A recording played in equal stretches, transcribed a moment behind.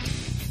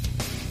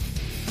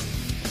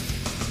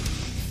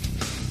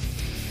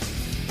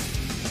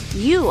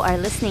You are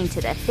listening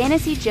to the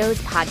Fantasy Joes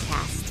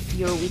podcast,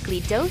 your weekly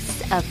dose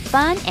of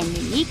fun and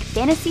unique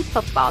fantasy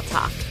football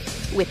talk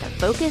with a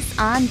focus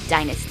on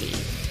dynasty.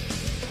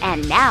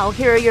 And now,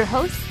 here are your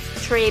hosts,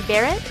 Trey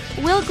Barrett,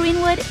 Will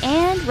Greenwood,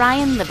 and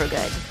Ryan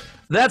Livergood.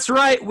 That's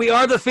right. We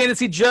are the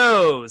Fantasy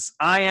Joes.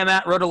 I am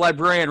at Roto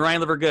Librarian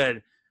Ryan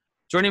Livergood.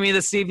 Joining me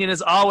this evening,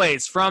 as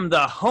always, from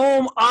the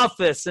home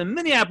office in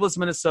Minneapolis,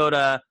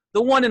 Minnesota,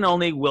 the one and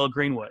only Will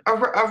Greenwood.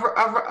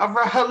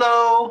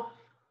 Hello.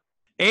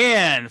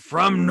 And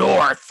from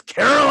North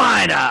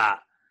Carolina,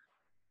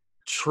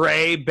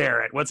 Trey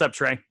Barrett. What's up,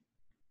 Trey?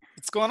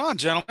 What's going on,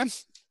 gentlemen?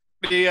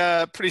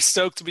 Pretty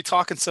stoked to be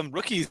talking some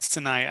rookies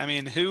tonight. I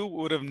mean, who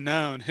would have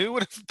known? Who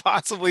would have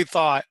possibly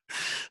thought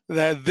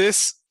that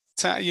this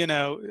time,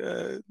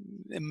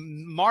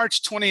 in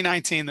March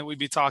 2019, that we'd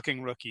be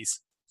talking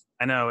rookies?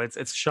 I know,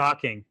 it's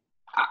shocking.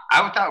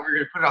 I thought we were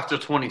going to put it off till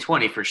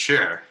 2020 for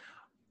sure.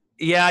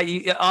 Yeah,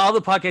 all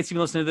the podcasts you've been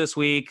listening to this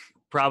week,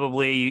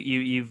 probably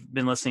you've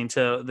been listening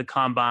to the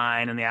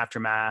Combine and the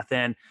Aftermath.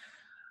 And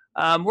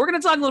we're going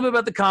to talk a little bit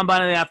about the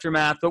Combine and the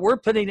Aftermath, but we're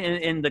putting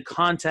it in the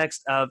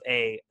context of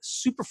a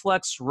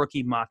Superflex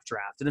rookie mock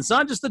draft. And it's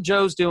not just the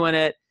Joes doing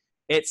it.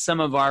 It's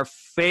some of our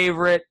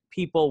favorite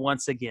people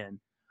once again.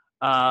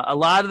 A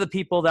lot of the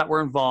people that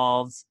were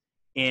involved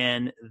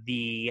in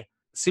the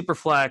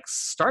Superflex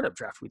startup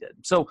draft we did.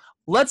 So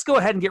let's go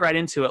ahead and get right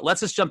into it. Let's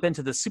just jump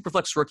into the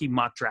Superflex rookie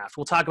mock draft.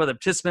 We'll talk about the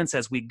participants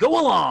as we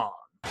go along.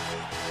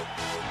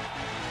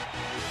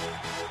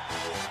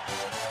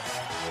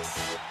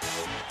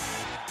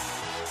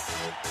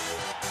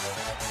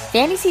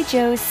 Fantasy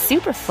Joe's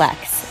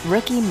Superflex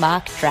rookie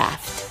mock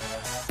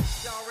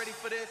draft. Y'all ready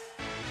for this?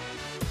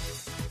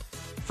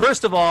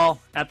 First of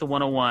all, at the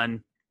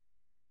 101,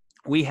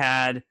 we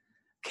had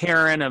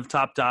Karen of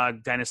Top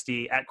Dog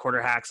Dynasty at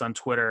Quarter Hacks on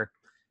Twitter.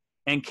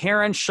 And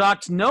Karen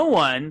shocked no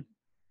one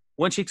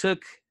when she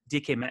took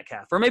DK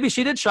Metcalf. Or maybe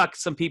she did shock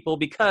some people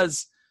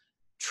because,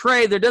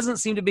 Trey, there doesn't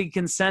seem to be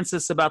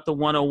consensus about the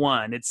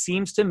 101. It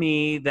seems to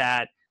me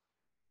that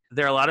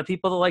there are a lot of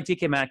people that like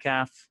DK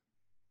Metcalf.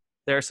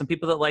 There are some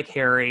people that like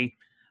Harry.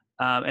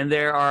 And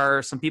there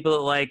are some people that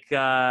like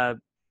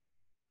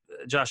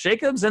Josh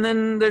Jacobs. And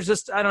then there's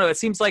just, I don't know, it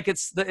seems like it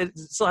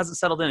still hasn't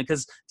settled in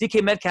because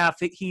DK Metcalf,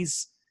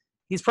 he's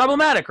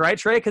problematic, right,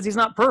 Trey? Because he's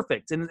not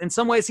perfect. And in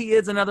some ways he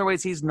is, in other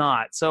ways he's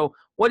not. So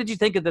what did you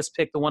think of this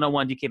pick, the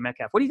 101 DK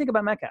Metcalf? What do you think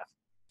about Metcalf?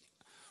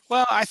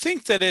 Well, I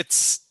think that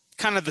it's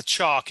kind of the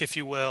chalk, if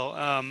you will.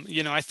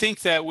 I think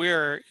that we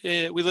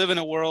live in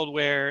a world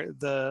where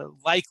the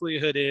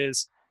likelihood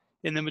is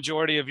in the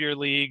majority of your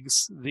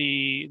leagues,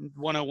 the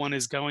 101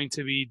 is going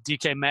to be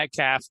DK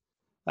Metcalf.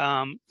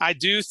 I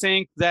do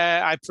think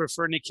that I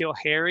prefer N'Keal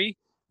Harry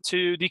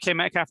to DK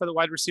Metcalf for the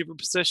wide receiver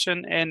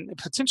position and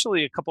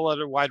potentially a couple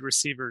other wide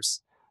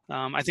receivers.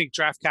 I think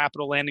draft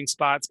capital landing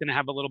spot's going to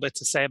have a little bit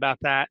to say about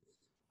that.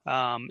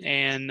 I'll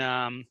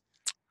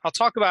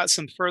talk about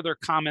some further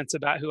comments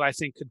about who I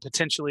think could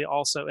potentially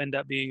also end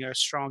up being a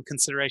strong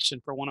consideration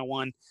for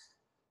 101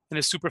 in a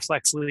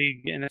Superflex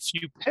league in a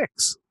few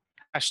picks.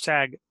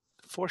 Hashtag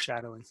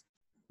foreshadowing.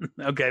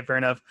 Okay, fair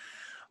enough.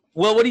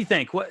 Well, what do you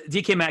think?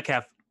 DK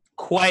Metcalf,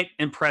 quite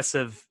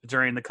impressive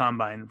during the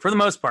Combine for the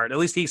most part. At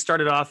least he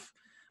started off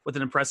with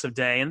an impressive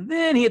day, and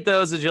then he hit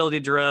those agility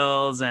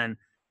drills and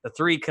the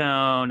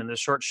 3-cone and the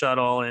short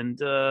shuttle, and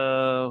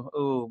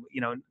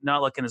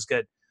not looking as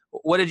good.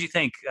 What did you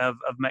think of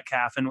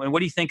Metcalf, and what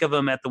do you think of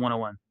him at the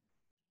 101?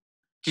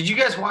 Did you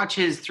guys watch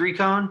his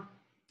 3-cone?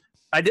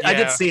 I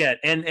did see it,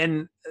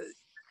 and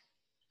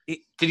did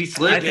he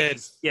slip?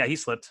 Yeah, he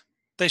slipped.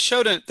 They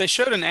showed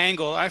an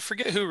angle. I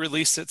forget who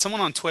released it.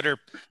 Someone on Twitter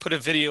put a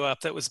video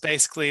up that was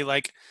basically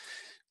like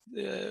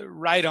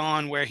right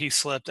on where he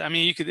slipped. I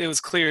mean, it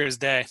was clear as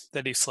day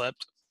that he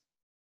slipped.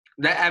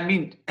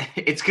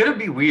 It's going to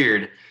be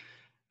weird.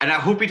 And I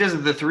hope he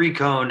does the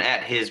 3-cone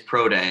at his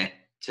pro day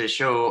to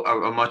show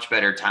a much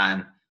better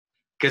time.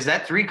 Because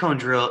that 3-cone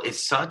drill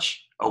is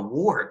such a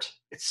wart.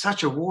 It's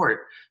such a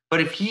wart.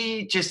 But if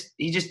he just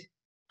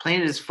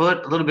planted his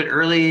foot a little bit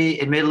early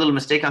and made a little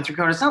mistake on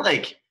 3-cone, it's not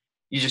like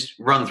you just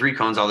run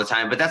 3-cones all the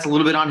time, but that's a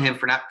little bit on him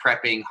for not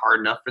prepping hard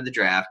enough for the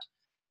draft.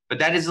 But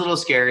that is a little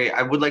scary.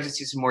 I would like to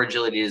see some more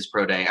agility at his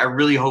pro day. I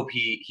really hope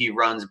he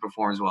runs and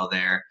performs well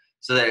there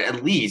so that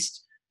at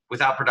least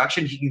without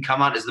production, he can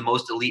come out as the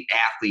most elite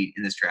athlete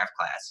in this draft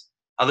class.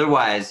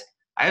 Otherwise,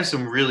 I have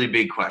some really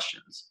big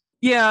questions.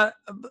 Yeah,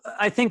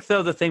 I think,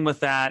 though, the thing with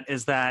that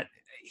is that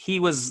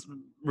he was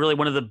really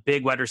one of the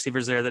big wide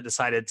receivers there that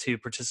decided to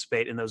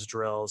participate in those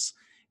drills.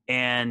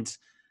 And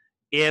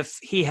if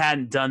he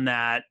hadn't done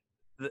that,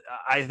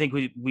 I think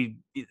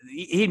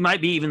he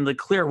might be even the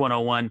clear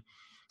 101.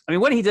 I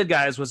mean, what he did,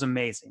 guys, was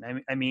amazing.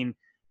 I mean,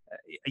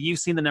 you've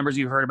seen the numbers,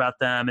 you've heard about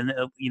them, and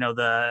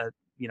the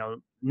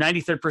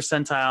 93rd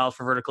percentile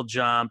for vertical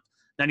jump,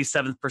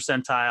 97th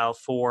percentile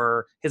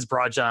for his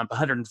broad jump,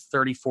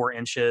 134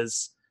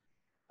 inches.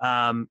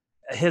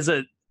 His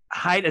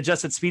height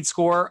adjusted speed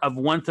score of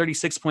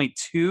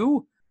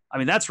 136.2. I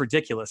mean, that's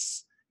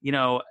ridiculous.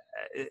 you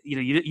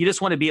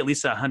just want to be at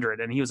least 100,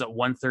 and he was at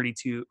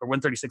 132 or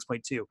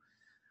 136.2.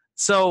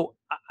 So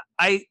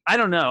I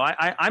don't know.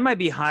 I might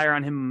be higher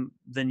on him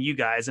than you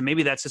guys, and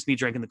maybe that's just me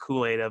drinking the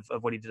Kool-Aid of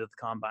what he did at the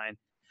combine,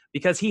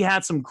 because he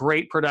had some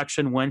great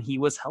production when he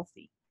was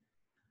healthy.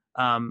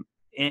 40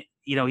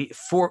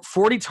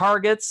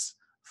 targets,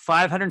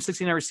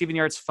 569 receiving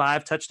yards,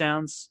 5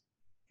 touchdowns,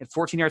 and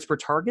 14 yards per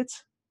target,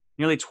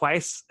 nearly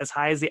twice as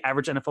high as the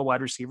average NFL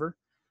wide receiver.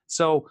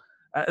 So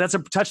that's a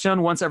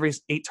touchdown once every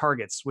 8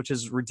 targets, which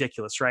is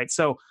ridiculous, right?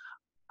 So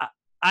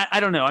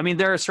I don't know. I mean,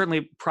 there are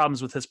certainly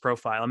problems with his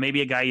profile.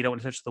 Maybe a guy you don't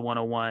want to touch the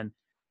 101.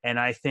 And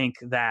I think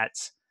that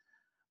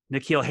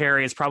N'Keal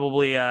Harry is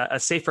probably a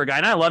safer guy.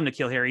 And I love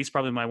N'Keal Harry. He's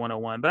probably my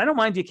 101. But I don't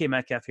mind DK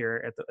Metcalf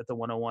here at the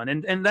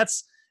 101. And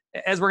that's,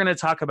 as we're going to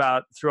talk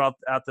about throughout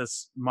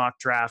this mock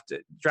draft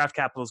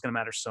capital is going to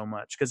matter so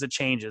much because it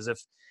changes.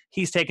 If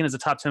he's taken as a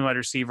top 10 wide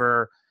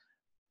receiver,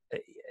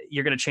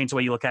 you're going to change the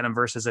way you look at him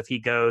versus if he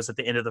goes at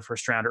the end of the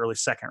first round, early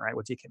second, right,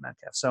 with DK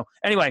Metcalf. So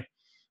anyway,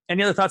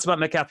 any other thoughts about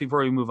Metcalf before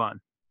we move on?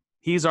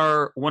 He's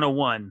our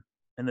 101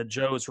 in the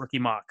Joe's rookie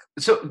mock.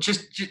 So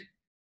just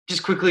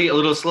quickly, a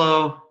little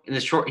slow in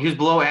the short. He was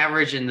below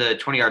average in the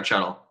 20-yard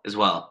shuttle as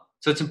well.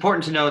 So it's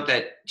important to note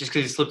that just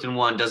because he slipped in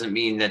one doesn't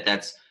mean that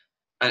that's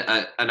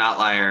an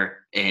outlier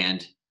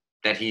and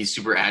that he's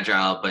super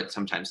agile, but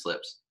sometimes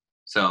slips.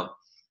 So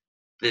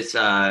this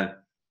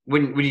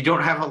when you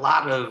don't have a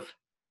lot of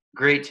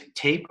great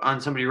tape on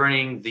somebody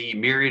running the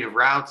myriad of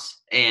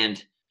routes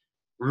and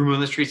room on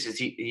the streets, is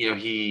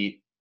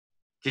he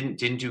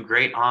didn't do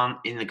great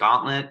in the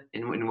gauntlet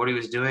in what he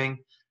was doing.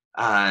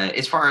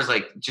 As far as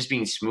like just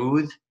being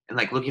smooth and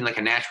like looking like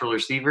a natural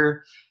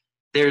receiver,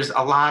 there's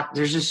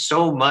just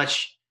so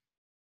much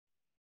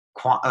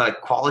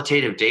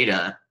qualitative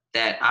data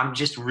that I'm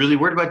just really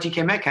worried about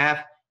DK Metcalf.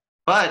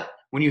 But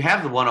when you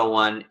have the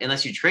 101,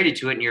 unless you traded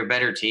to it and you're a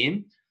better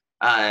team,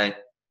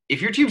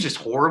 if your team's just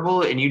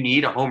horrible and you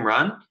need a home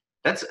run,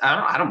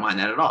 I don't mind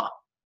that at all.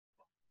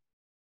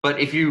 But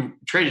if you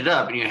trade it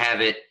up and you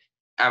have it,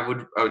 I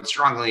would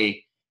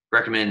strongly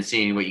recommend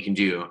seeing what you can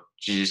do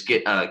to just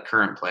get a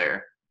current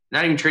player.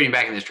 Not even trading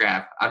back in this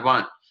draft. I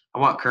want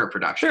current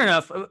production. Fair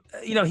enough.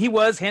 He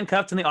was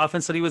handcuffed in the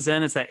offense that he was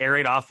in. It's that air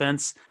raid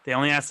offense. They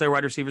only ask their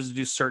wide receivers to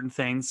do certain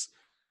things.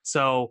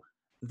 So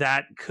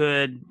that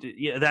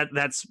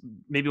that's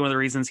maybe one of the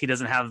reasons he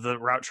doesn't have the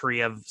route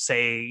tree of,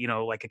 say,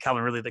 like a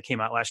Calvin Ridley that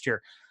came out last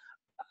year.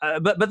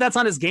 But that's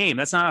not his game.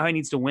 That's not how he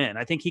needs to win.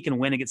 I think he can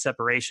win and get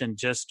separation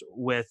just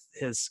with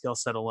his skill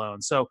set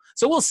alone. So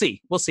we'll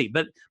see.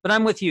 But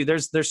I'm with you.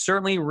 There's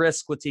certainly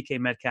risk with DK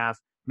Metcalf.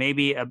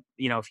 Maybe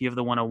if you have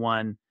the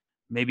 101,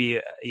 maybe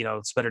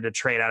it's better to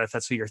trade out if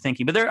that's what you're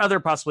thinking. But there are other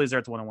possibilities there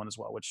at the 101 as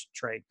well, which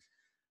Trey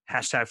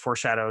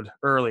 #foreshadowed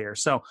earlier.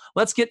 So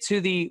let's get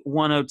to the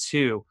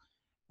 102.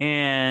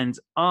 And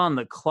on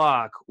the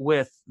clock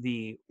with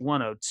the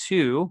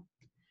 102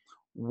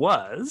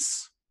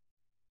 was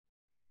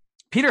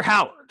Peter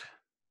Howard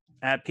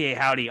at PA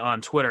Howdy on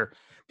Twitter.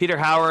 Peter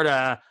Howard,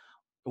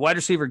 wide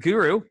receiver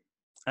guru.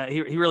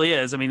 He really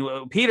is. I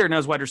mean, Peter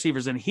knows wide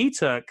receivers, and he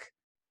took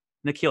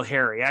N'Keal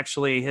Harry.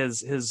 Actually,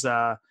 his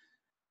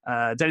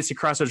Dynasty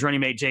Crossroads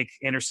running mate Jake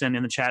Anderson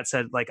in the chat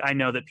said, like, I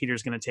know that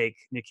Peter's going to take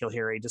N'Keal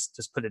Harry.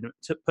 Just put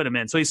him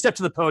in. So he stepped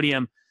to the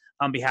podium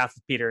on behalf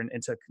of Peter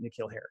and took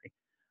N'Keal Harry.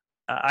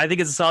 I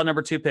think it's a solid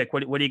number 2 pick.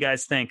 What do you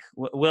guys think?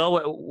 Will,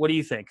 what do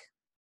you think?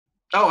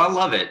 Oh, I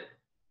love it.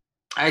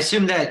 I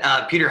assume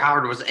that Peter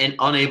Howard was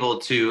unable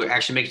to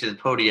actually make it to the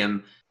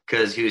podium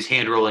because he was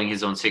hand rolling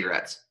his own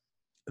cigarettes.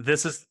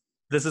 This is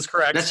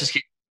correct. That's just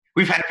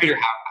we've had Peter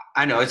Howard.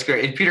 I know it's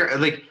great. And Peter,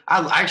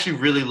 I actually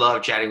really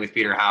love chatting with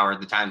Peter Howard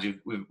the times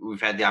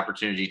we've had the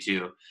opportunity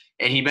to,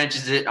 and he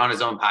mentions it on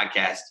his own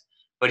podcast.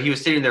 But he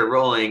was sitting there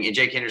rolling, and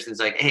Jake Henderson's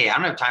like, "Hey, I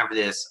don't have time for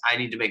this. I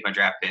need to make my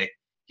draft pick."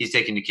 He's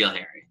taking N'Keal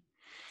Harry.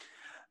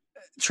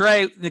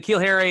 Trey,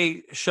 N'Keal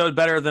Harry showed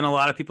better than a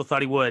lot of people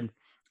thought he would.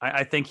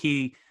 I think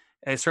he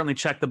certainly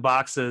checked the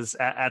boxes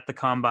at the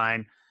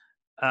combine.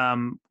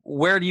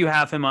 Where do you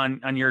have him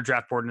on your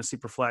draft board in a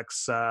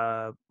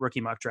Superflex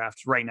rookie mock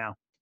draft right now?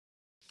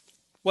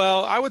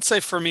 Well, I would say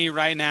for me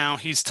right now,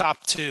 he's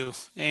top 2.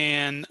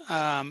 And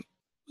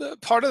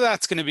part of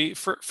that's going to be,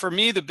 for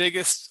me, the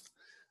biggest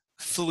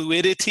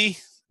fluidity.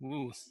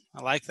 Ooh,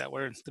 I like that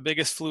word. The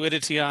biggest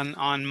fluidity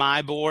on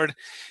my board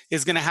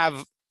is going to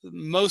have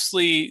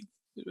mostly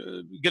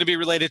going to be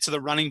related to the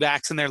running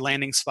backs and their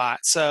landing spot.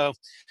 So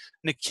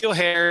N'Keal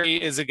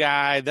Harry is a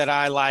guy that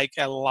I like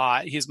a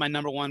lot. He's my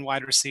number 1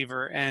 wide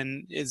receiver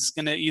and is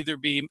going to either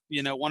be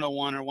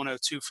 101 or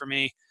 102 for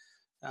me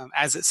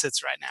as it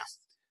sits right now.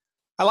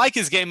 I like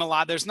his game a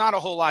lot. There's not a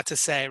whole lot to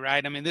say,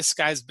 right? I mean, this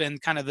guy's been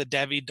kind of the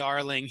Debbie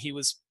darling. He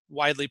was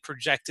widely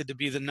projected to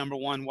be the number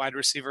 1 wide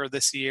receiver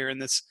this year.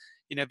 And this,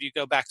 if you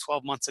go back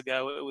 12 months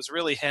ago, it was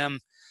really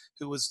him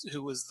who was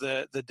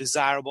the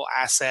desirable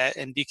asset,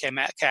 and DK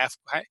Metcalf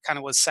kind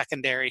of was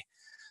secondary.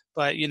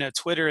 But,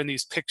 Twitter and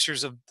these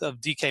pictures of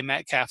DK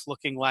Metcalf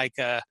looking like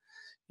a,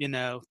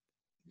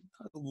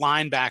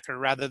 linebacker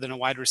rather than a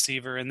wide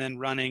receiver, and then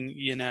running,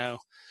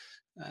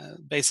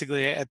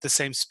 basically at the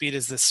same speed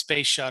as the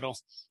space shuttle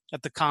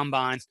at the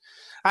combine.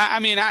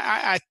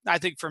 I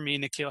think for me,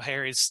 N'Keal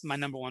Harry's my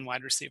number one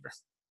wide receiver.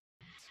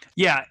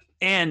 Yeah,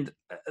 and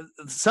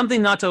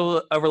something not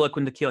to overlook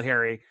with N'Keal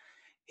Harry,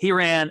 he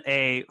ran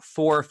a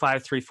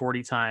 4.53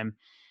 40 time,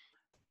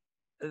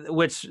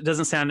 which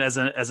doesn't sound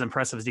as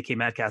impressive as DK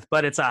Metcalf,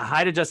 but it's a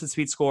height adjusted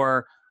speed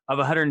score of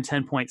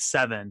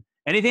 110.7.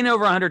 Anything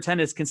over 110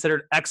 is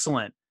considered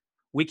excellent.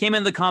 We came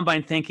into the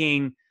combine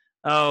thinking,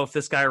 oh, if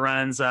this guy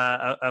runs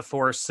a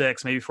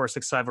 4.6, maybe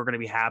 4.65, we're going to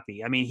be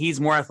happy. I mean, he's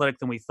more athletic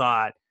than we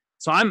thought.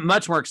 So I'm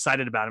much more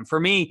excited about him. For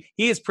me,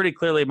 he is pretty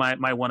clearly my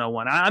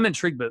 101. I'm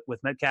intrigued with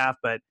Metcalf,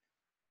 but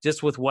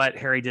just with what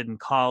Harry did in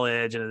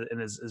college and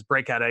his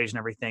breakout age and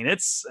everything,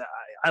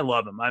 I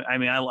love him.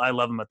 I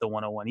love him at the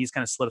 101. He's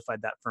kind of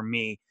solidified that for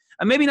me.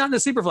 Maybe not in the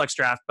Superflex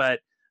draft, but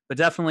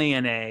definitely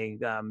in a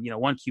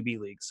one QB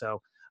league.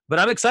 So, but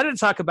I'm excited to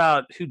talk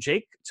about who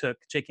Jake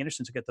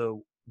Anderson took at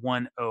the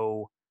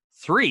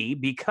 103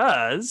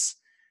 because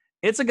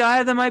it's a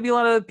guy that might be a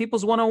lot of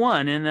people's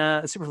 101 in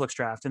a Superflex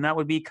draft, and that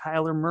would be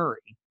Kyler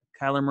Murray.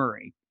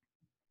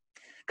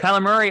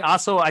 Kyler Murray,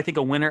 also, I think,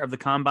 a winner of the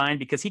combine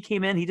because he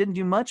came in, he didn't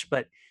do much,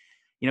 but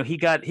he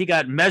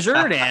got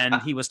measured and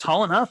he was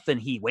tall enough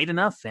and he weighed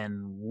enough,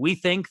 and we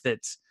think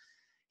that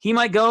he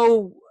might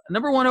go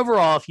number one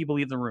overall if you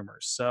believe the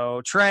rumors.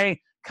 So,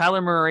 Trey,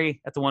 Kyler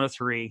Murray at the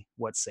 103,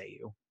 what say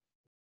you?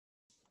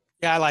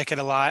 Yeah, I like it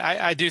a lot.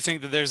 I do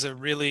think that there's a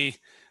really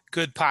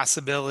good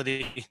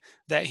possibility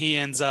that he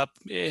ends up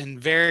in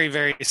very,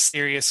 very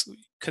serious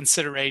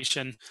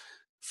consideration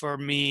for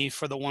me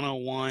for the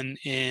 101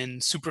 in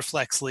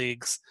Superflex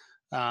leagues,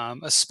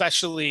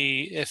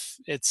 especially if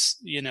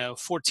it's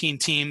 14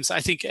 teams. I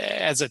think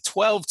as a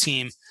 12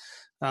 team,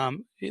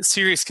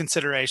 serious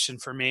consideration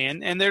for me.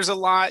 And there's a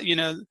lot.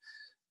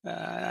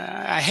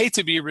 I hate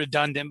to be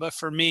redundant, but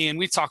for me, and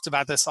we talked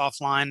about this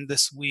offline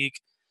this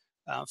week.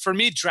 For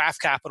me, draft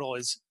capital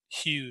is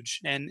huge,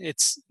 and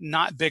it's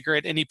not bigger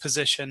at any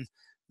position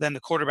than the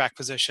quarterback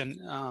position.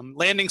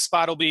 Landing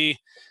spot will be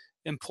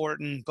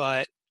important,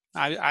 but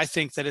I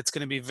think that it's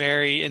going to be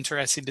very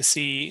interesting to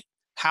see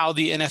how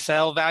the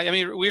NFL value. I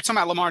mean, we were talking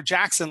about Lamar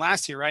Jackson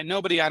last year, right?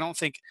 Nobody, I don't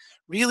think,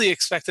 really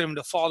expected him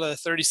to fall to the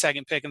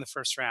 32nd pick in the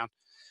first round.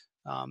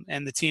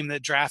 And the team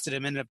that drafted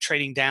him ended up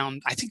trading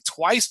down, I think,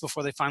 twice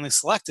before they finally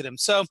selected him.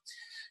 So,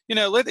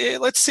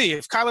 let's see.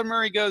 If Kyler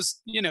Murray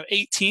goes,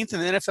 18th in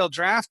the NFL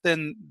draft,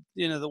 then,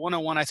 the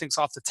 101 I think is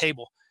off the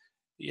table.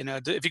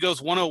 If he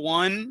goes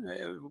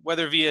 101,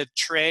 whether via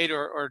trade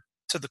or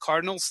to the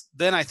Cardinals,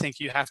 then I think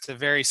you have to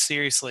very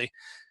seriously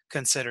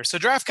consider. So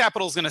draft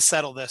capital is going to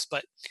settle this,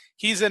 but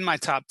he's in my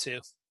top two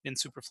in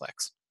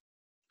Superflex.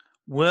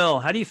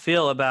 Will, how do you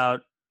feel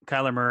about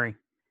Kyler Murray?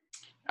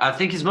 I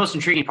think his most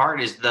intriguing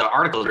part is the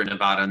articles written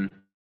about him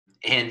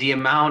and the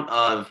amount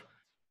of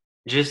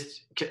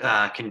just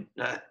I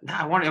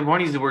want to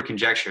use the word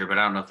conjecture, but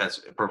I don't know if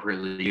that's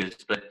appropriately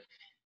used. But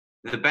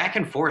the back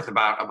and forth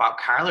about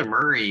Kyler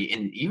Murray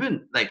and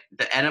even like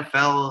the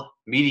NFL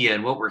media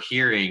and what we're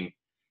hearing,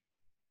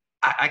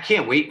 I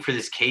can't wait for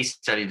this case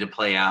study to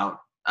play out.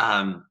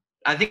 I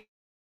think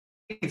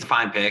it's a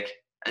fine pick.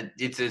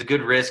 It's a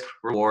good risk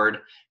reward.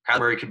 Kyler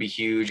Murray could be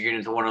huge. You're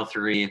getting to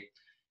 103.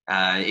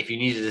 If you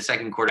needed a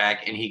second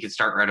quarterback and he could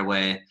start right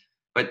away.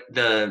 But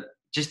the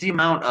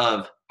amount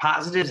of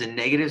positives and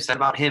negatives said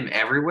about him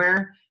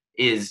everywhere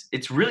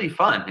it's really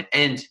fun.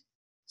 And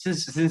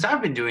since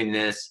I've been doing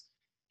this,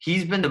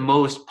 he's been the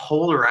most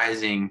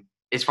polarizing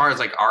as far as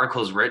like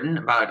articles written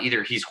about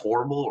either he's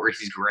horrible or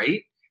he's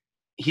great.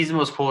 He's the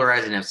most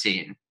polarizing I've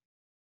seen.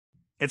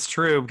 It's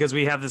true because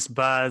we have this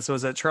buzz.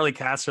 Was it Charlie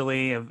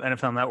Casserly of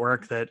NFL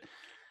Network that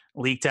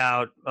leaked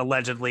out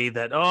allegedly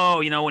that,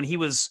 when he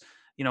was,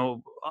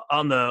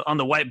 on the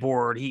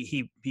whiteboard,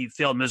 he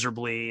failed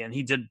miserably and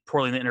he did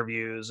poorly in the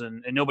interviews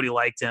and nobody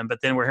liked him.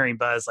 But then we're hearing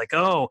buzz like,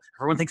 oh,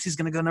 everyone thinks he's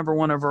going to go number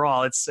one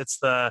overall. It's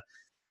that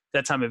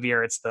time of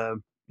year. It's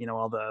the,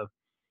 all the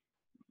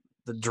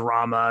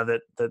drama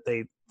that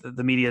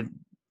the media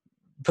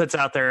puts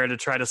out there to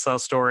try to sell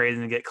stories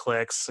and get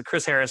clicks. So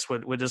Chris Harris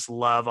would just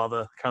love all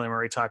the Kyler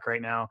Murray talk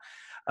right now.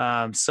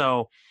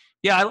 So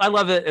yeah, I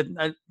love it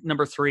at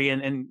number 3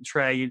 and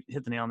Trey, you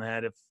hit the nail on the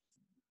head. If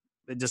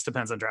it just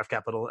depends on draft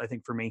capital, I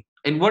think for me.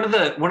 And one of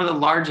the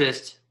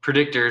largest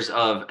predictors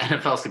of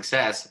NFL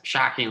success,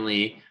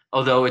 shockingly,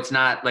 although it's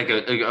not like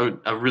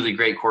a really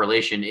great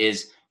correlation,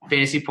 is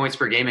fantasy points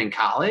per game in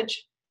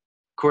college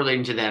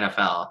correlating to the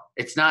NFL.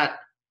 It's not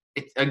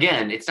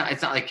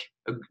like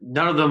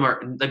none of them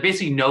are like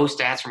basically no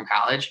stats from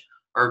college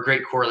are a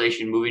great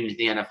correlation moving to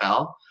the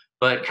NFL.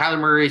 But Kyler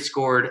Murray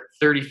scored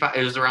 35.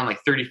 It was around like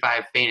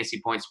 35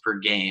 fantasy points per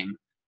game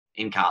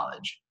in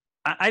college.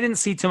 I didn't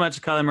see too much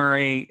of Kyler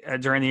Murray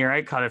during the year.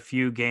 I caught a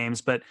few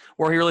games, but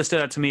where he really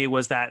stood out to me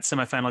was that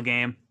semifinal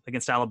game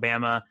against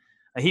Alabama.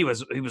 He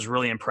was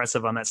really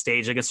impressive on that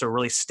stage against a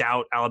really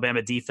stout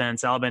Alabama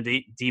defense.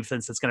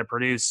 Defense that's going to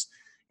produce,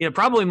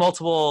 probably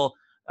multiple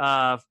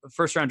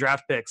first round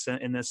draft picks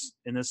in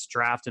this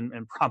draft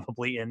and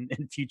probably in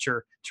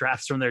future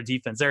drafts from their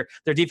defense. Their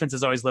defense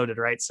is always loaded,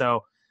 right?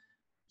 So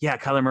yeah,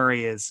 Kyler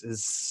Murray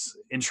is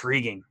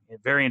intriguing,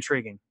 very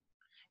intriguing.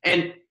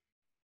 And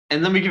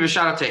let me give a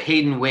shout out to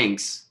Hayden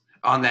Winks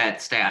on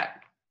that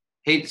stat.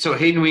 So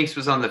Hayden Winks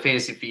was on the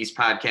Fantasy Feast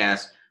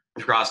podcast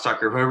with Ross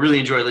Tucker, who I really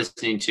enjoy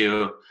listening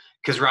to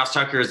because Ross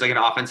Tucker is like an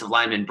offensive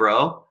lineman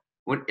bro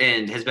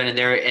and has been in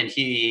there, and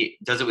he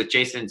does it with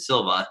Jason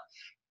Silva.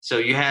 So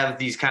you have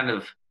these kind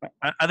of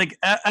 – I think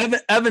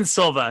Evan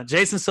Silva.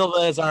 Jason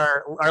Silva is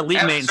our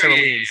league mate in several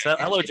leagues. So,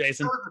 hello,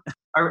 Jason.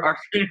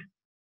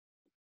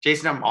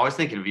 Jason, I'm always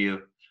thinking of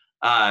you.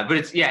 But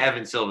it's,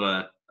 Evan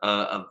Silva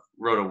of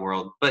Roto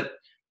World. But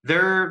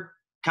their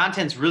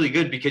content's really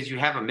good because you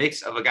have a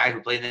mix of a guy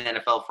who played in the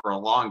NFL for a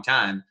long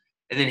time.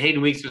 And then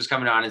Hayden Weeks was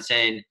coming on and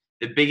saying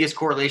the biggest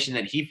correlation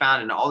that he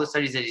found in all the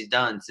studies that he's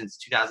done since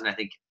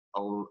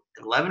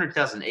 2011 or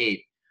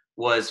 2008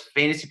 was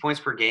fantasy points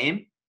per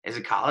game as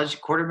a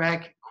college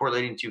quarterback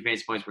correlating to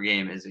fantasy points per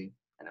game as an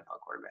NFL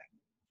quarterback.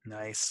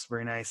 Nice.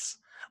 Very nice.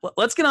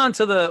 Let's get on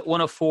to the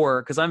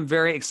 104 because I'm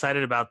very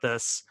excited about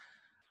this.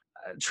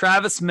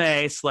 Travis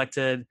May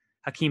selected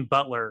Hakeem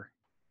Butler,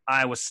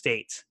 Iowa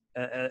State,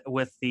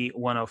 with the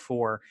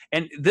 104.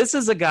 And this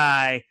is a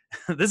guy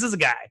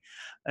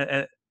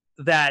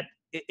that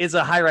is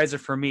a high riser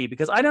for me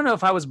because I don't know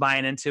if I was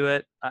buying into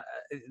it,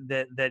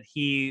 that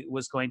he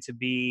was going to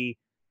be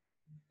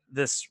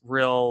this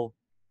real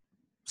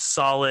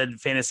solid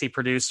fantasy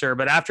producer.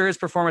 But after his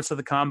performance at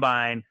the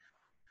Combine,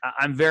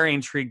 I'm very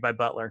intrigued by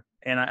Butler,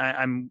 and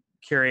I'm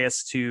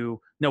curious to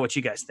know what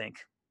you guys think.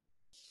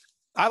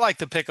 I like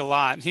the pick a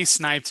lot. He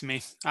sniped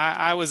me.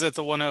 I was at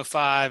the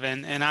 105,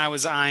 and I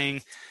was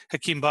eyeing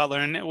Hakeem Butler,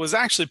 and was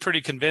actually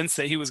pretty convinced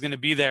that he was going to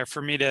be there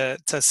for me to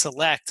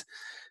select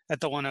at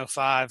the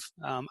 105.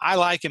 I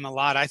like him a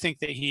lot. I think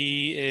that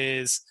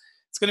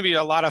it's going to be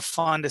a lot of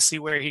fun to see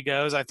where he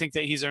goes. I think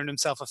that he's earned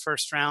himself a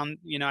first round.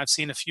 I've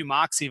seen a few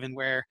mocks even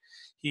where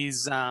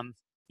he's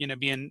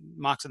being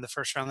mocked in the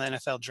first round of the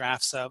NFL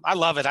draft. So I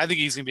love it. I think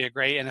he's going to be a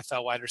great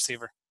NFL wide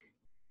receiver.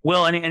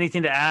 Will,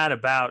 anything to add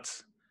about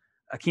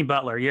Hakeem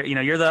Butler?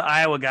 You're the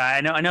Iowa guy.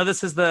 I know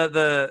this is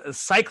the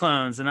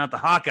Cyclones and not the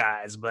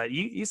Hawkeyes, but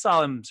you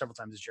saw him several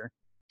times this year.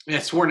 Yeah,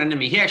 sworn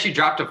enemy. He actually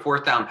dropped a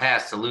fourth down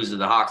pass to lose to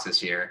the Hawks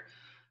this year.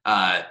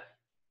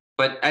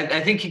 But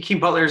I think Hakeem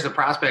Butler is a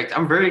prospect.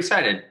 I'm very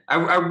excited.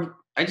 I'm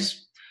a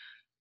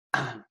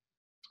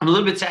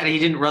little bit sad he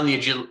didn't run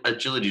the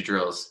agility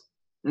drills.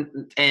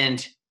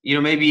 And,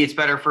 maybe it's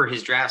better for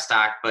his draft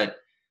stock, but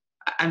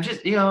I'm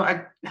just,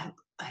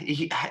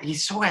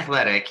 he's so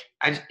athletic.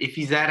 If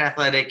he's that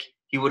athletic,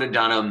 he would have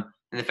done them.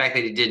 And the fact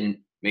that he didn't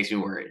makes me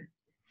worried.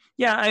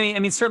 Yeah, I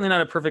mean, certainly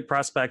not a perfect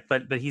prospect,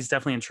 but he's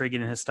definitely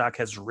intriguing, and his stock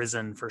has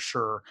risen for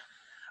sure.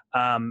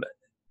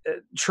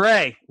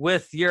 Trey,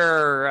 with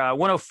your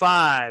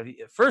 105,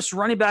 first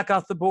running back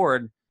off the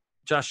board,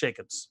 Josh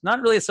Jacobs.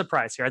 Not really a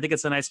surprise here. I think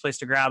it's a nice place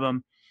to grab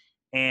him,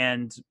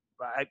 and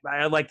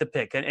I like the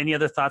pick. Any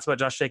other thoughts about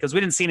Josh Jacobs? We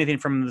didn't see anything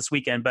from him this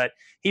weekend, but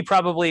he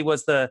probably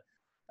was the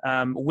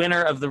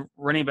winner of the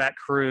running back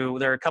crew.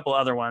 There are a couple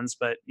other ones,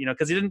 but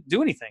because he didn't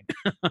do anything.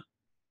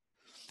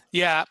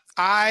 Yeah,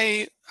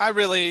 I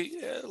really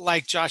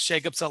like Josh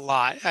Jacobs a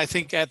lot. I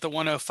think at the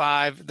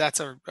 105, that's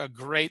a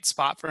great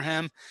spot for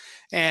him.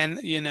 And,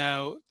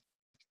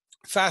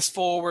 fast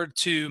forward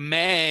to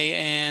May,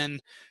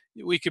 and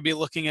we could be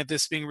looking at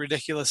this being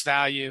ridiculous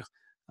value.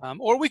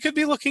 Or we could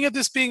be looking at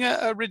this being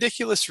a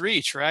ridiculous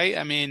reach, right?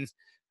 I mean,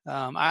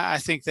 I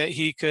think that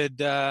he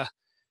could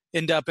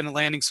end up in a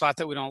landing spot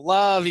that we don't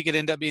love. He could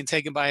end up being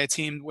taken by a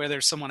team where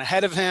there's someone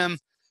ahead of him.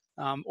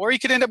 Or he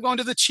could end up going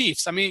to the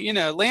Chiefs. I mean,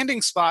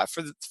 landing spot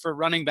for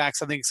running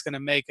backs, I think it's going to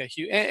make a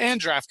huge – and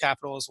draft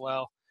capital as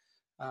well.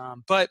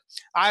 But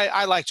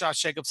I like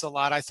Josh Jacobs a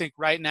lot. I think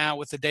right now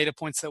with the data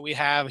points that we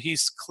have,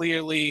 he's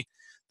clearly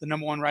the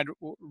number one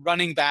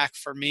running back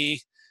for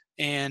me.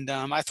 And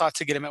I thought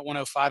to get him at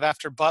 105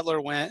 after Butler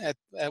went at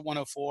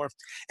 104.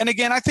 And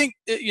again, I think,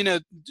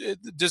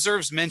 it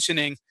deserves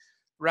mentioning,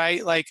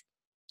 right? Like,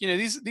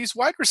 these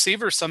wide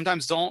receivers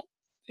sometimes don't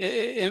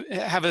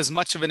have as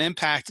much of an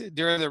impact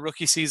during their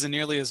rookie season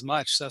nearly as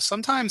much. So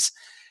sometimes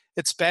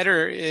it's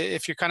better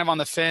if you're kind of on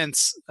the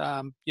fence,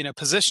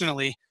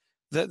 positionally,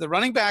 the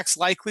running back's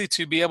likely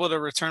to be able to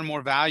return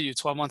more value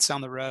 12 months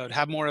down the road,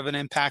 have more of an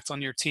impact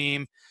on your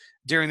team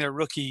during their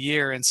rookie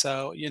year. And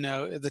so,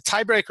 the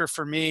tiebreaker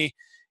for me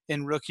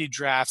in rookie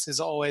drafts is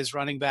always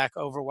running back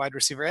over wide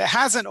receiver. It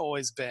hasn't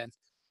always been,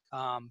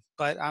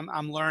 but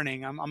I'm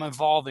learning, I'm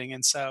evolving.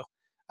 And so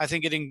I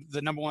think getting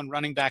the number one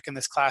running back in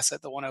this class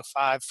at the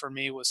 105 for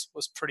me was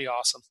pretty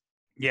awesome.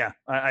 Yeah,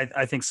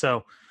 I think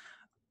so.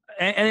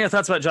 Any other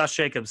thoughts about Josh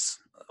Jacobs?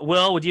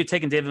 Will, would you have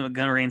taken David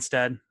Montgomery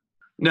instead?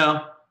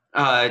 No.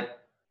 The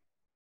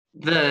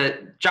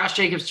Josh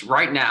Jacobs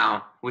right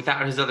now,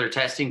 without his other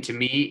testing, to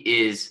me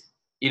is,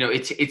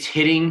 it's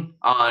hitting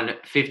on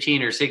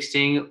 15 or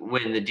 16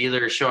 when the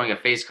dealer is showing a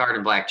face card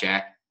in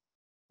blackjack.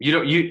 This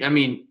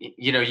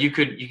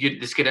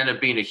could end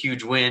up being a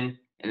huge win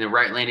in the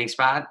right landing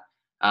spot.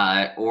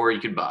 or you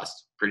could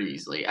bust pretty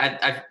easily.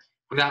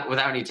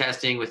 Without any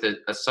testing, with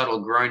a subtle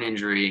groin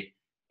injury,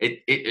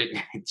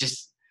 it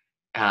just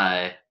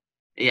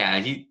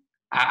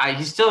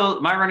he's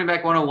still my running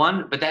back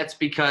 101, but that's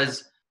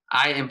because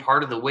I am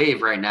part of the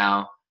wave right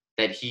now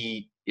that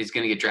he is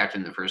going to get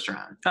drafted in the first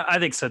round. I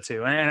think so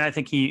too. And I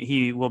think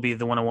he will be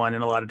the 101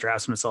 in a lot of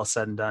drafts when it's all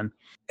said and done.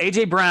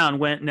 AJ Brown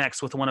went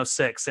next with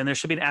 106, and there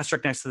should be an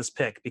asterisk next to this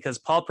pick because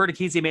Paul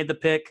Perticchese made the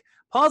pick.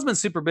 Paul's been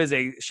super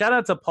busy. Shout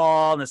out to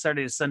Paul and the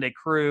Saturday to Sunday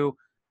crew.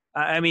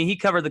 I mean, he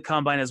covered the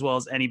combine as well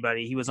as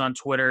anybody. He was on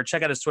Twitter.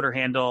 Check out his Twitter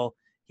handle.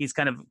 He's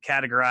kind of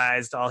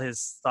categorized all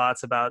his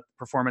thoughts about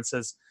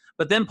performances.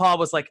 But then Paul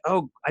was like,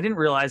 oh, I didn't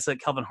realize that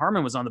Kelvin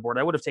Harmon was on the board.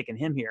 I would have taken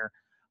him here.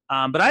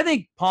 But I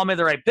think Paul made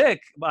the right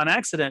pick on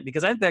accident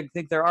because I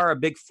think there are a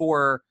big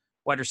 4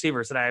 wide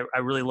receivers that I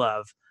really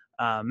love.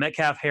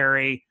 Metcalf,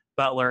 Harry,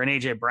 Butler, and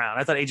A.J. Brown.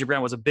 I thought A.J.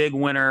 Brown was a big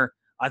winner.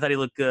 I thought he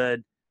looked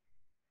good.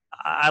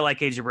 I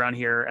like A.J. Brown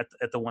here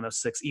at the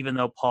 106, even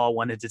though Paul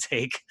wanted to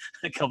take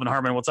Kelvin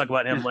Harmon. We'll talk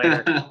about him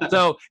later.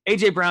 So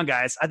A.J. Brown,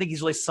 guys, I think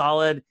he's really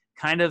solid,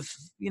 kind of,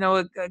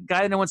 a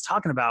guy no one's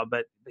talking about,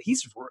 but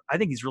I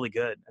think he's really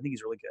good.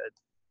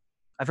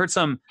 I've heard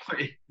some.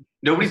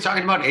 Nobody's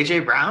talking about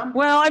AJ Brown.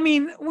 Well, I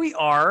mean, we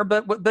are,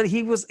 but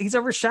he's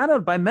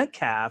overshadowed by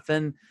Metcalf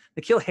and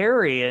N'Keal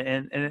Harry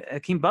and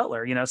Hakeem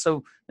Butler.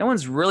 So no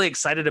one's really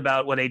excited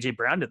about what AJ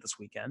Brown did this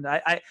weekend.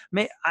 I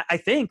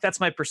think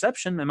that's my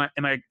perception. Am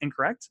I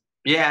incorrect?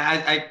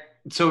 Yeah,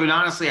 so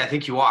honestly, I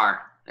think you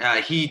are.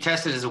 He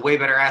tested as a way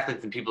better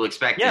athlete than people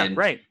expected. Yeah,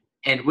 right.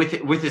 And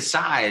with his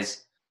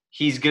size,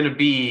 he's going to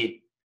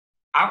be.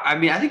 I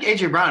think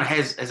AJ Brown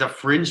has a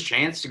fringe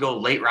chance to go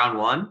late round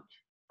 1.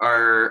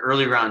 Or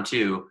early round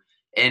 2,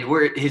 and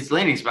where his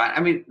landing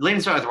spot with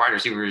wide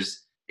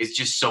receivers is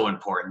just so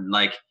important.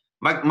 Like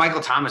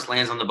Michael Thomas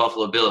lands on the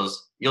Buffalo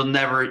Bills. You may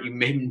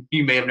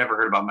have never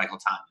heard about Michael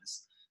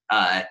Thomas,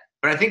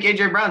 but I think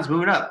AJ Brown's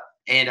moving up,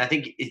 and I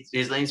think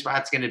his landing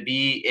spot's going to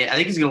be. I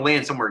think he's going to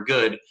land somewhere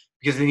good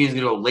because I think he's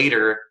going to go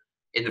later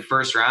in the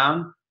first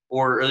round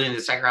or early in the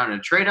second round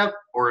and trade up,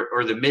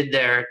 or the mid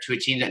there to a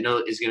team that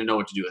is going to know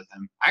what to do with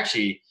him.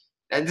 Actually.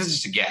 This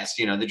is just a guess.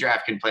 The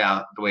draft can play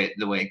out the way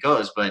it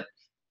goes. But,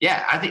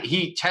 yeah, I think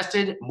he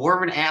tested more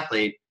of an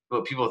athlete than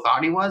what people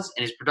thought he was,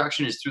 and his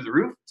production is through the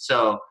roof.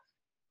 So,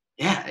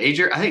 yeah,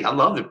 I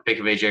love the pick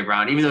of A.J.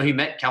 Brown, even though he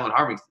met Kelvin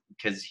Harmon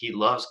because he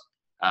loves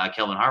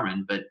Kelvin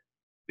Harmon. But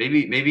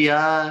maybe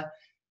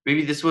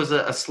this was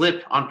a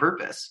slip on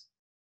purpose.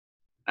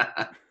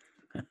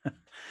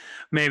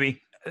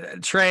 Maybe.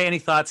 Trey, any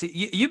thoughts?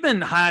 You've been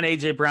high on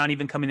A.J. Brown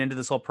even coming into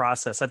this whole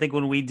process. I think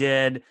when we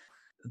did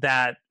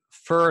that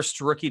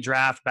first rookie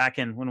draft back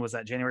in, when was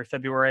that, January,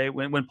 February,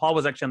 when Paul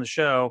was actually on the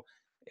show,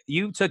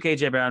 you took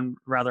A.J. Brown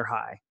rather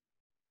high.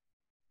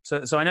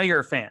 So I know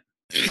you're a fan.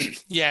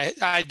 Yeah,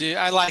 I do.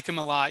 I like him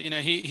a lot.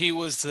 He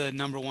was the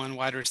number 1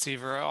 wide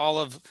receiver. All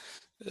of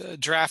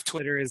draft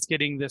Twitter is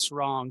getting this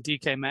wrong.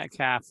 DK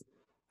Metcalf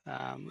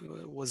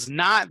was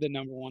not the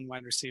number 1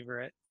 wide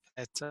receiver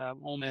at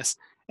Ole Miss.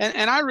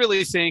 And I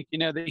really think,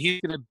 that he's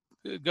going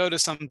to go to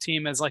some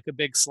team as like a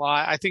big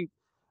slot.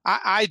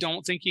 I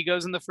don't think he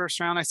goes in the first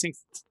round. I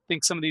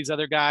think some of these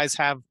other guys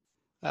have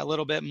a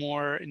little bit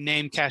more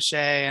name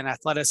cachet and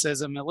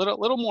athleticism, a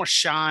little more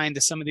shine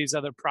to some of these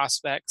other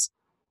prospects,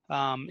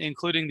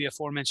 including the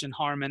aforementioned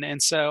Harmon.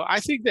 And so I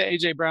think that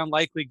A.J. Brown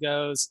likely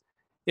goes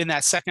in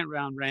that second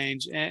round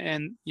range.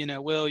 And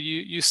Will,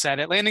 you said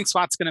it. Landing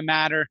spot's going to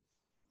matter,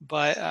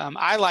 but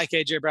I like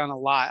A.J. Brown a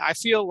lot. I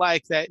feel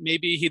like that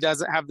maybe he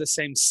doesn't have the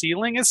same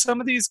ceiling as some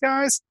of these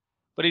guys,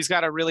 but he's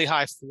got a really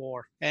high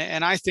floor.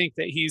 And I think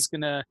that he's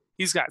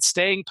got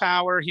staying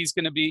power. He's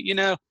going to be,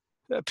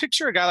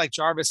 picture a guy like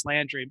Jarvis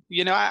Landry.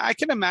 I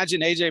can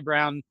imagine A.J.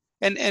 Brown,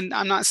 and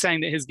I'm not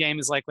saying that his game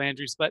is like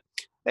Landry's, but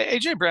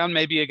A.J. Brown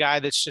may be a guy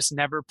that's just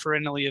never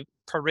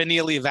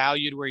perennially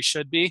valued where he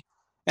should be.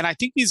 And I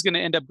think he's going to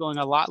end up going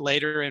a lot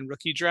later in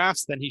rookie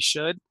drafts than he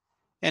should.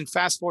 And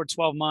fast forward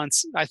 12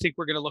 months, I think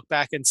we're going to look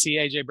back and see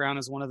A.J. Brown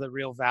as one of the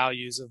real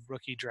values of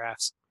rookie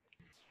drafts.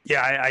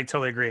 Yeah, I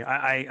totally agree.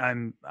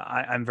 I'm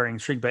very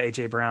intrigued by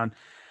A.J. Brown.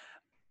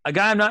 A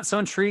guy I'm not so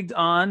intrigued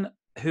on,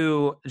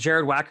 who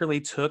Jared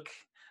Wackerly took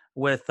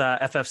with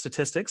FF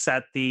Statistics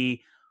at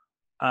the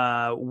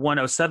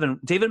 107,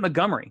 David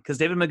Montgomery, because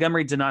David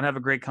Montgomery did not have a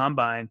great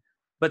combine,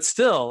 but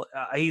still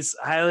he's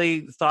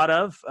highly thought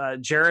of.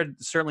 Jared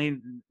certainly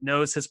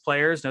knows his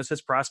players, knows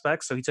his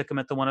prospects, so he took him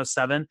at the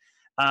 107.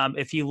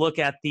 If you look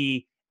at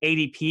the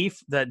ADP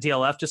that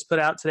DLF just put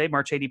out today,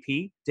 March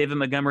ADP, David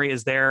Montgomery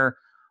is there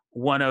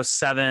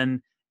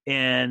 107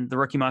 in the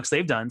rookie mocks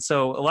they've done.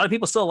 So a lot of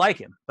people still like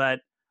him,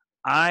 but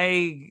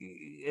I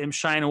am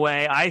shying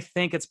away. I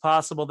think it's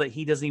possible that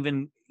he isn't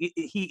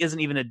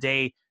even a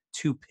day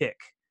 2 pick.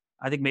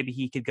 I think maybe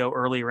he could go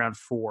early around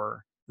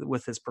 4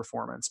 with his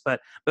performance, but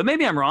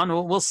maybe I'm wrong.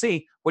 We'll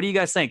see. What do you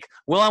guys think?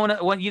 Well,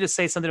 I want you to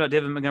say something about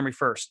David Montgomery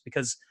first,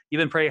 because you've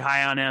been pretty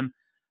high on him.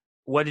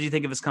 What did you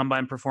think of his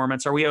combine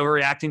performance? Are we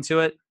overreacting to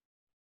it?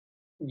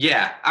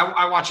 Yeah,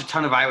 I watch a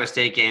ton of Iowa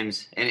State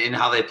games and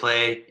how they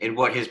play and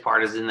what his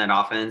part is in that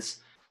offense.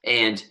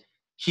 And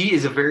he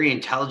is a very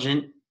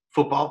intelligent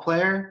football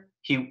player.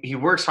 He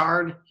works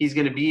hard. He's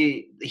gonna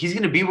be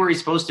where he's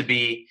supposed to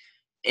be.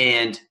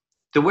 And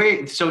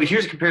so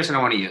here's a comparison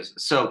I want to use.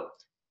 So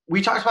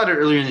we talked about it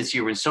earlier in this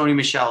year when Sony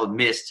Michel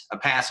missed a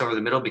pass over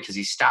the middle because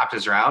he stopped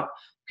his route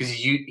because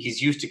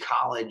he's used to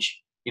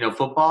college,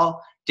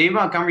 football. David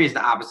Montgomery is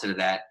the opposite of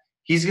that.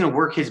 He's going to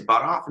work his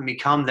butt off and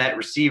become that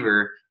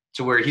receiver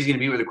to where he's going to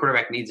be where the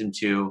quarterback needs him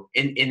to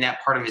in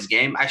that part of his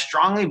game. I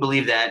strongly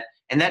believe that,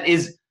 and that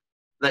is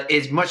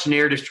as much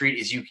narrative street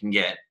as you can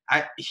get.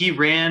 He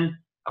ran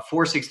a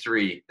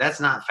 4.63. That's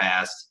not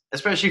fast,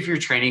 especially if you're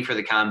training for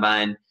the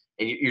combine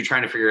and you're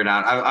trying to figure it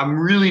out. I'm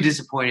really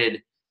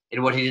disappointed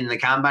in what he did in the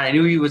combine. I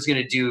knew he was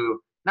going to do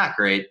not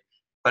great,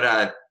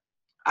 but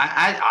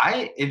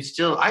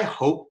I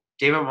hope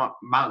David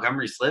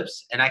Montgomery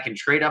slips and I can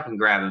trade up and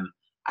grab him.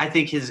 I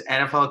think his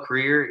NFL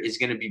career is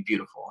going to be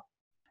beautiful.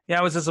 Yeah,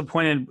 I was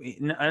disappointed.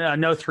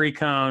 No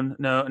 3-cone,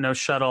 no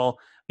shuttle,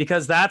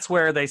 because that's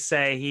where they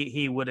say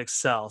he would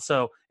excel.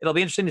 So it'll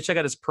be interesting to check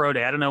out his pro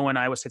day. I don't know when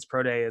Iowa State's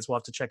pro day is. We'll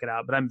have to check it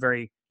out, but I'm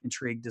very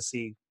intrigued to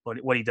see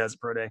what he does at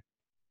pro day.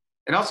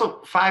 And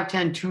also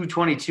 5'10",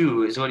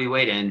 222 is what he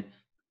weighed in.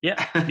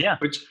 Yeah.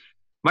 Which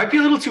might be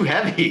a little too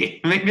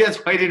heavy. Maybe that's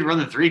why he didn't run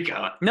the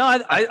 3-cone.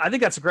 No, I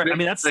think that's great. I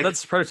mean, that's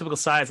prototypical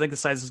size. I think the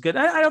size is good.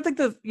 I don't think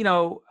the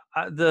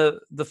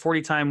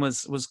 40 time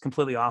was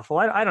completely awful.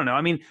 I don't know.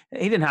 I mean,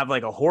 he didn't have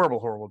like a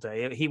horrible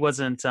day. He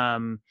wasn't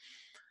Elijah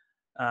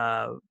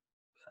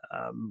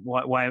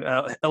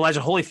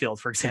Holyfield,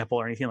 for example,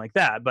 or anything like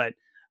that. But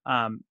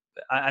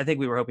I think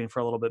we were hoping for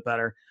a little bit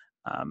better.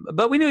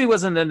 But we knew he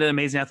wasn't an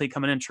amazing athlete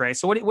coming in, Trey.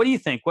 So what do you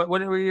think? What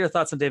were your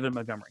thoughts on David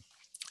Montgomery?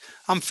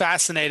 I'm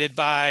fascinated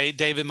by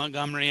David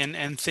Montgomery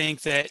and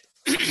think that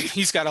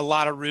he's got a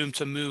lot of room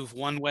to move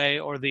one way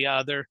or the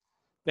other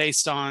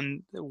based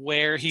on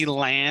where he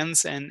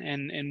lands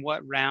and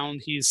what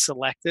round he's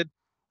selected.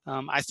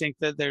 I think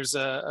that there's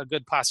a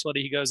good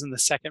possibility he goes in the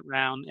second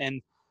round.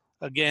 And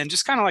again,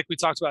 just kind of like we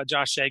talked about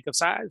Josh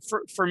Jacobs,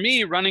 for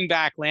me, running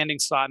back landing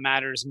spot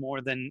matters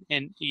more than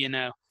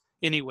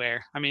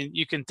anywhere. I mean,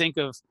 you can think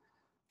of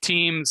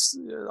teams,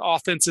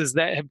 offenses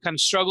that have kind of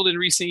struggled in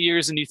recent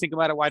years, and you think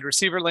about a wide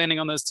receiver landing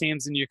on those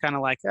teams, and you're kind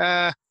of like,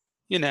 they're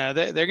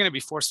going to be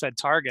force-fed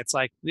targets.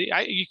 Like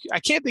I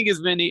can't think as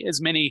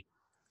many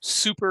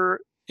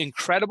super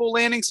incredible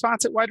landing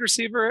spots at wide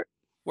receiver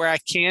where I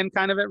can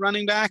kind of at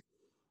running back,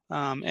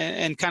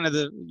 and kind of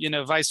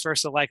the vice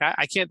versa. Like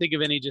I can't think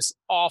of any just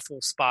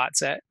awful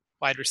spots at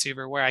wide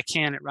receiver where I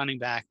can at running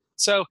back.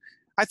 So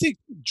I think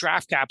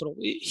draft capital,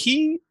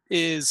 he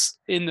is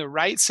in the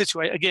right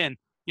situation. Again,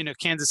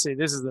 Kansas City,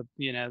 this is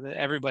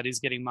everybody's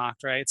getting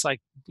mocked, right? It's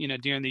like,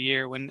 during the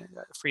year when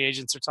free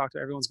agents are talked to,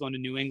 everyone's going to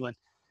New England.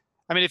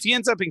 I mean, if he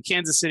ends up in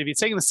Kansas City, if he's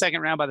taken the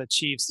second round by the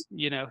Chiefs,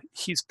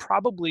 he's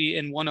probably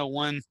in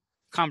 101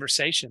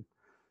 conversation.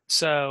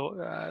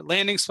 So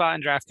landing spot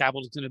and draft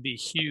capital is going to be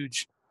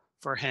huge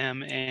for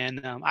him.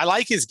 And I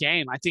like his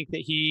game. I think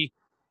that he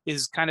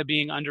is kind of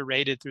being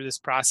underrated through this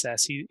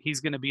process. He's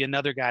going to be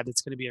another guy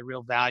that's going to be a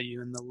real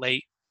value in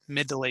the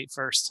mid to late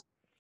first.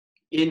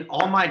 In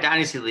all my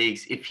dynasty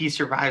leagues, if he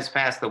survives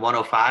past the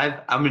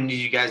 105, I'm going to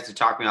need you guys to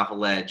talk me off a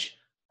ledge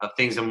of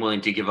things I'm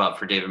willing to give up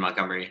for David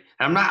Montgomery.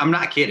 And I'm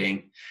not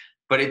kidding,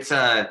 but it's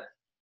like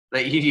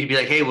you need to be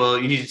like, hey, well,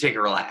 you need to take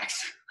a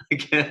relax.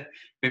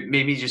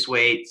 Maybe just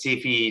wait, see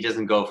if he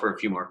doesn't go for a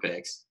few more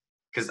picks.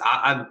 Because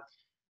I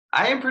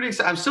am pretty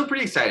excited. I'm still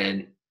pretty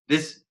excited.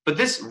 This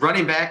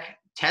running back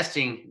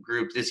testing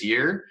group this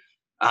year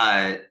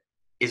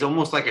is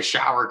almost like a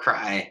shower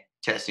cry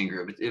testing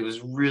group. It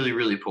was really,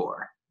 really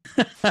poor.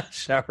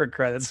 Shower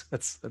credits.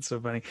 That's so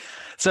funny.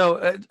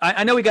 So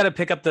I know we got to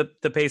pick up the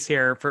pace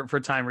here for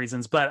time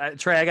reasons, but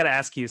Trey, I got to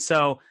ask you.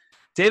 So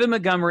David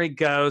Montgomery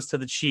goes to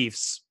the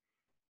Chiefs.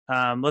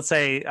 Let's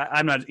say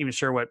I'm not even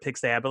sure what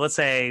picks they have, but let's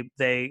say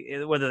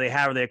whether they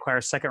have or they acquire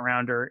a second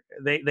rounder,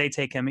 they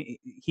take him.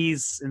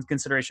 He's in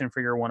consideration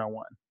for your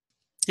 101.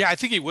 Yeah, I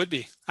think he would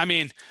be. I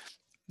mean,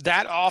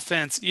 that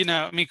offense.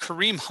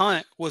 Kareem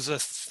Hunt was a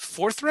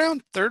fourth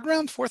round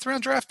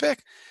draft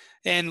pick,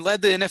 and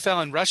led the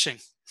NFL in rushing.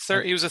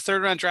 He was a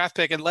third-round draft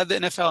pick and led the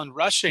NFL in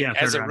rushing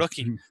as a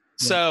rookie. Mm-hmm. Yeah.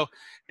 So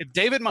if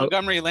David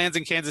Montgomery lands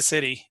in Kansas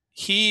City,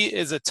 he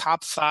is a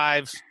top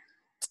 5,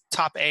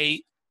 top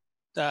 8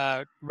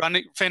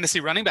 fantasy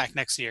running back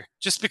next year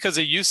just because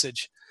of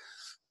usage.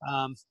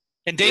 And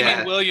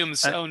Damian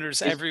Williams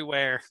owners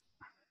everywhere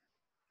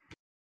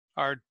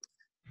are.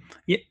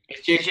 Yeah.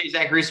 As JJ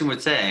Zach Reason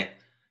would say,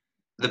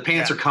 the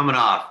pants are coming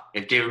off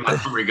if David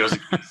Montgomery goes to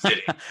Kansas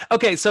City.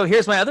 Okay, so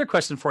here's my other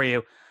question for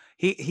you.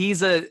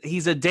 He's a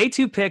day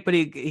 2 pick, but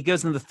he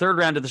goes in the third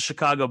round to the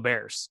Chicago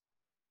Bears.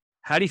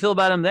 How do you feel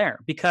about him there?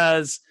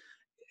 Because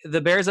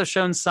the Bears have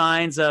shown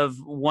signs of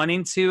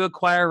wanting to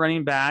acquire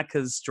running back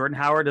because Jordan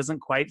Howard doesn't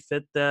quite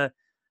fit the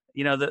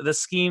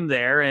scheme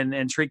there, and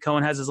Tariq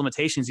Cohen has his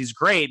limitations. He's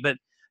great, but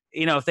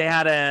if they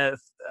had a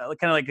kind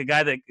of like a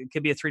guy that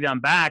could be a 3-down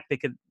back, they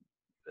could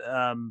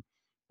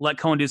let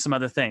Cohen do some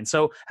other things.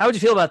 So how would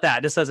you feel about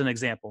that, just as an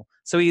example?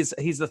 So he's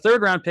the 3rd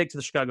round pick to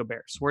the Chicago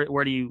Bears.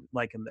 Where do you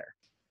like him there?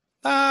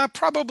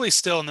 Probably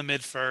still in the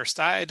mid first.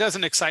 It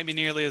doesn't excite me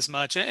nearly as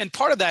much, and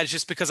part of that is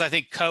just because I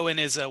think Cohen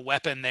is a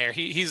weapon there.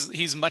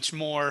 He's much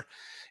more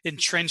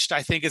entrenched,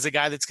 I think, as a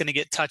guy that's going to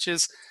get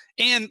touches.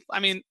 And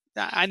I mean,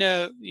 I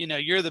know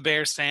you're the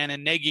Bears fan,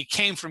 and Nagy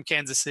came from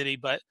Kansas City,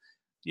 but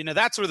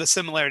that's where the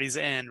similarities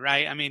end,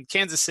 right? I mean,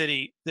 Kansas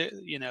City,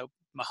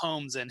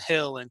 Mahomes and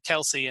Hill and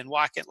Kelsey and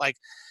Watkins,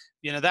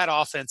 that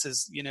offense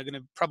is going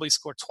to probably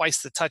score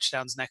twice the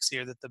touchdowns next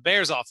year that the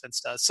Bears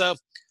offense does. So.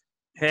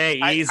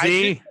 Hey,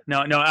 easy.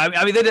 No.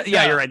 I mean,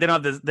 you're right. They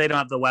don't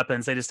have the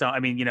weapons. They just don't. I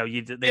mean, they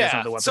just don't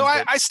have the weapons. So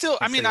I still.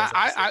 I mean,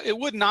 it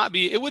would not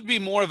be. It would be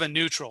more of a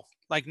neutral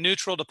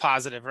to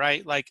positive,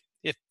 right? Like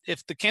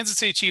if the Kansas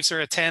City Chiefs are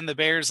a 10, the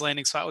Bears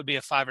landing spot would be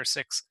a 5 or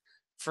 6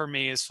 for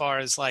me, as far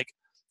as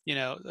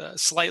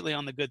slightly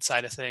on the good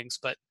side of things.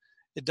 But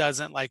it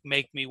doesn't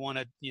make me want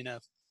to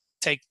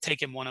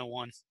take him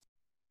 101.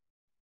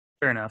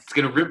 Fair enough. It's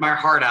gonna rip my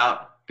heart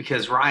out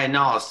because Ryan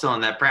Nall is still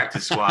in that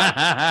practice squad.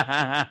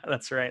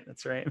 That's right.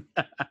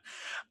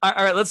 All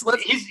right, let's.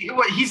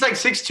 He's like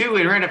 6'2"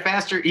 and ran a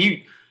faster.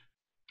 He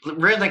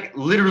ran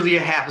literally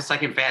a half a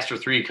second faster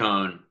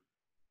 3-cone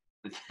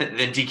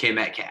than DK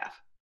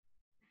Metcalf.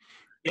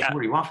 Yeah.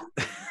 What do you want?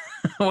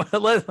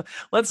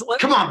 let's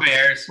come on,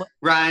 Bears.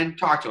 Ryan,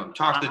 talk to him.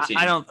 Talk to the team.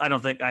 I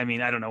don't think. I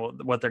mean, I don't know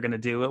what they're going to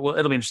do.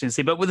 It'll be interesting to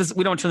see. But with this,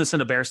 we don't turn this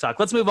into Bears talk.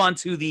 Let's move on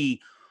to the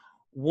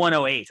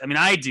 108. I mean,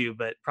 I do,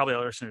 but probably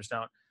other listeners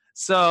don't.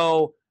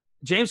 So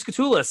James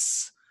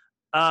Catullus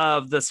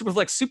of the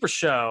Superflex Super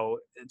Show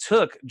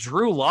took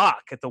Drew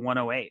Lock at the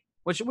 108,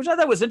 which I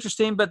thought was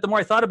interesting. But the more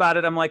I thought about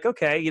it, I'm like,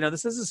 okay,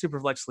 this is a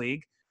Superflex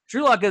league.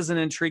 Drew Lock is an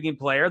intriguing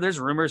player.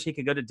 There's rumors he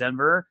could go to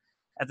Denver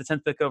at the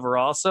 10th pick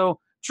overall. So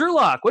Drew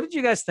Lock, what did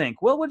you guys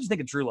think? Well, what did you think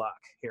of Drew Lock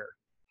here?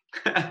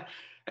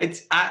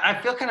 I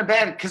feel kind of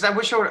bad because I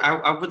wish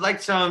I would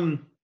like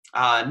some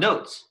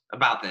notes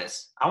about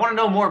this. I want to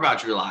know more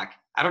about Drew Lock.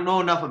 I don't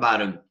know enough about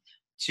him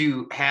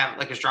to have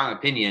a strong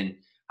opinion.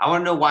 I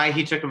want to know why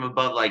he took him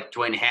above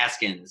Dwayne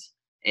Haskins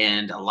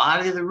and a lot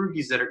of the other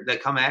rookies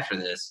that come after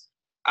this.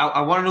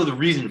 I want to know the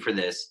reason for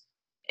this.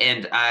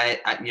 And I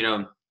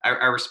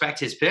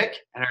respect his pick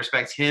and I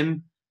respect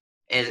him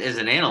as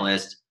an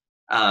analyst.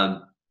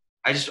 I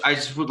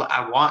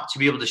want to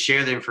be able to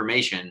share the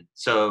information.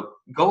 So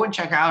go and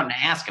check out and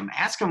ask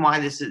him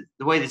why this is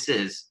the way this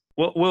is.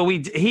 Well,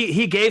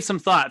 he gave some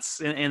thoughts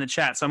in the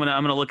chat, so I'm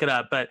gonna look it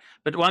up. But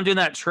while I'm doing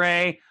that,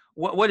 Trey,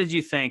 what did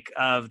you think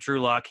of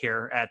Drew Lock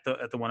here at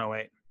the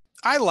 108?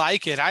 I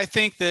like it. I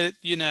think that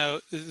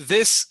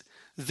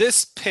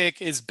this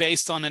pick is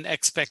based on an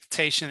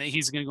expectation that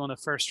he's going to go in the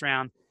first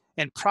round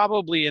and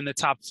probably in the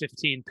top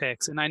 15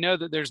 picks. And I know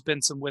that there's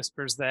been some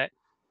whispers that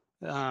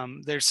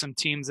there's some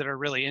teams that are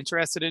really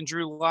interested in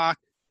Drew Lock.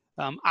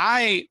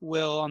 I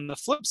will, on the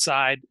flip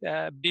side,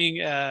 being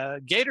a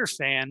Gator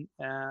fan,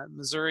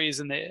 Missouri is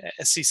in the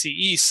SEC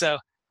East, so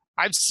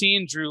I've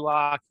seen Drew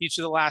Lock each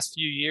of the last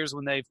few years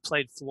when they've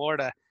played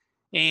Florida,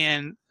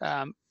 and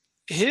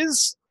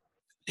his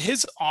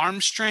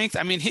arm strength.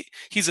 I mean,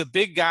 he's a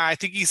big guy. I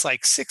think he's 6'3",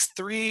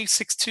 6'2",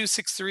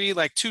 6'3",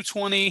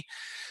 220.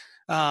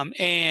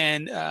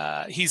 And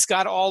he's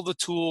got all the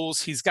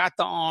tools. He's got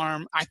the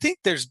arm. I think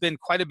there's been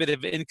quite a bit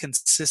of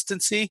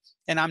inconsistency,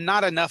 and I'm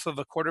not enough of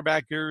a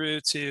quarterback guru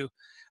to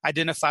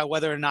identify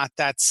whether or not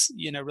that's,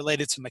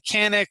 related to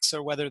mechanics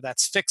or whether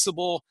that's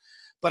fixable.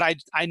 But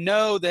I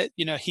know that,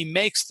 he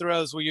makes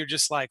throws where you're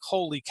just like,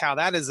 holy cow,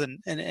 that is an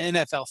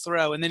NFL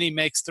throw. And then he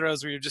makes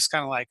throws where you're just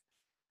kind of like,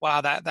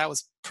 wow, that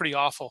was pretty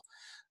awful.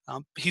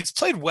 He's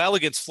played well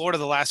against Florida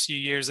the last few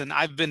years, and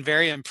I've been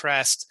very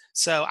impressed.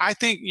 So I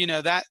think,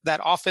 that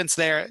offense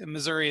there in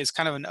Missouri is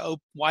kind of an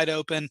wide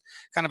open,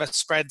 kind of a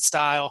spread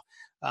style.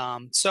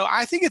 So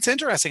I think it's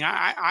interesting.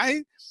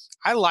 I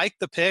like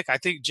the pick. I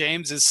think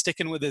James is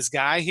sticking with his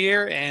guy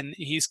here, and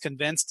he's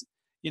convinced,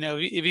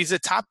 if he's a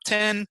top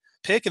 10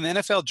 pick in the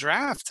NFL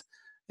draft,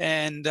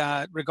 and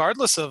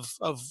regardless of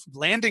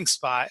landing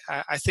spot,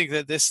 I think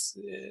that this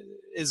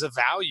is a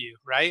value,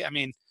 right? I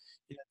mean,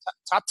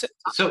 top 10.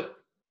 So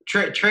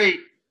Trey,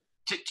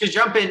 to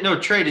jump in. No,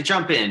 Trey, to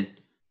jump in.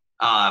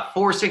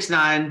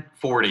 4'6",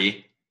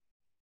 40.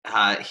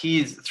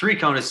 He's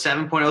 3-cone is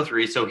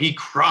 7.03, so he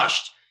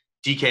crushed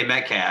DK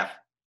Metcalf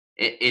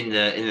in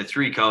the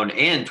 3-cone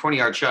and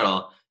 20-yard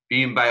shuttle,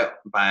 being by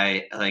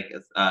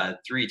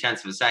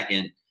 0.3 of a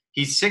second.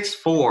 He's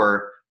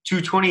 6'4",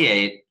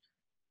 228,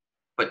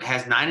 but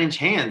has 9-inch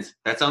hands.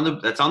 That's on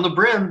the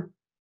brim.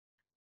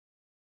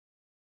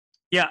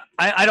 Yeah,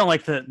 I don't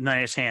like the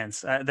 9-inch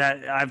hands.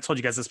 That I've told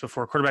you guys this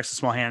before. Quarterbacks with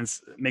small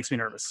hands makes me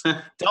nervous.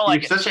 Don't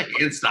like You're such a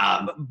hand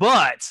snob.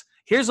 But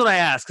here's what I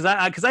asked,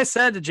 because I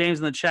said to James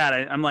in the chat,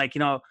 I'm like,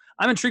 I'm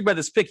intrigued by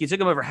this pick. You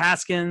took him over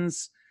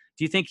Haskins.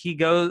 Do you think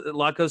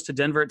Lock goes to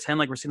Denver at 10?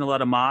 Like we're seeing a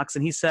lot of mocks,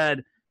 and he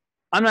said,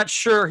 I'm not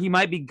sure. He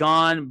might be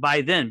gone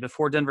by then,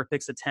 before Denver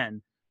picks at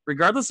 10.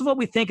 Regardless of what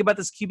we think about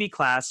this QB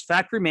class,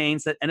 fact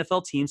remains that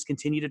NFL teams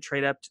continue to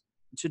trade up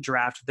to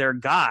draft their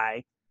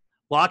guy.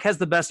 Locke has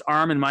the best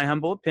arm, in my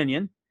humble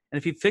opinion. And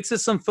if he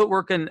fixes some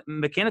footwork and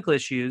mechanical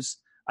issues,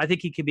 I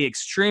think he can be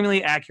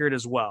extremely accurate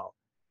as well.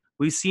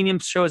 We've seen him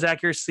show his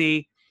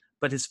accuracy,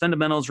 but his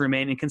fundamentals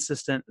remain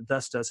inconsistent,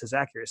 thus does his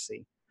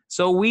accuracy.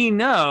 So we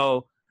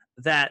know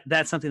that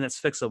that's something that's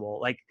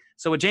fixable. Like,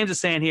 so what James is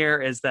saying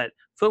here is that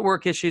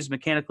footwork issues,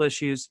 mechanical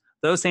issues,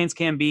 those things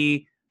can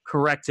be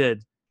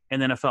corrected in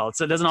the NFL.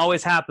 So it doesn't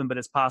always happen, but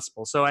it's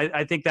possible. So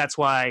I think that's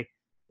why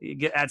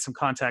you add some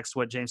context to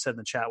what James said in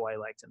the chat why he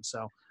liked him.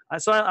 So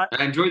I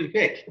enjoyed the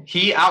pick.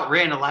 He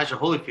outran Elijah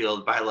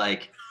Holyfield by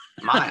like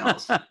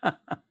miles.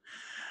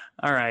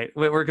 All right,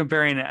 we're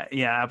comparing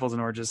apples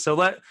and oranges. So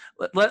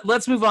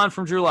let's move on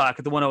from Drew Lock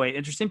at the 108.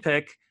 Interesting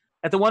pick.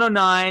 At the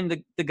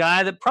 109, the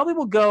guy that probably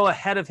will go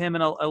ahead of him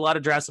in a lot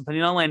of drafts,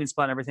 depending on landing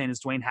spot and everything, is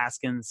Dwayne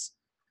Haskins.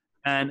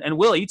 And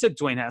Will, you took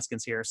Dwayne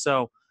Haskins here.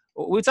 So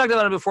we talked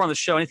about it before on the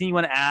show. Anything you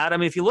want to add? I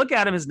mean, if you look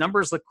at him, his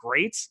numbers look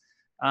great.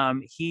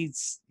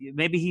 He's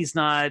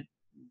not,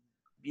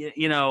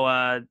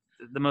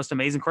 the most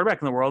amazing quarterback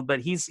in the world,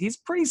 but he's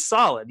pretty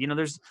solid.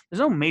 There's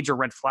no major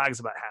red flags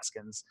about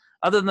Haskins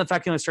other than the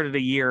fact he only started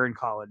a year in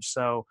college.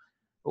 So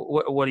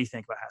what do you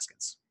think about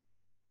Haskins?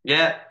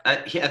 Yeah, I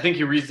think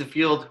he reads the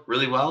field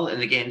really well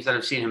in the games that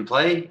I've seen him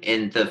play.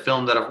 In the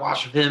film that I've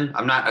watched of him,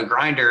 I'm not a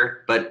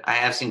grinder, but I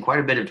have seen quite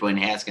a bit of Dwayne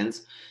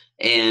Haskins.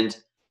 And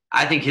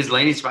I think his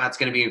landing spot's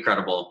going to be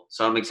incredible.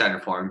 So I'm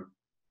excited for him.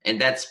 And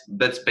that's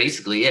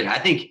basically it. I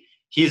think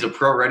he's a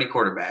pro-ready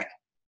quarterback.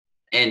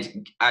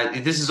 And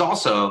this is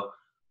also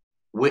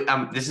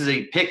this is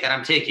a pick that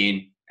I'm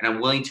taking, and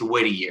I'm willing to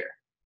wait a year.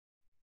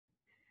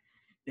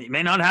 You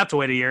may not have to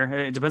wait a year.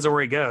 It depends on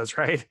where he goes,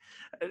 right?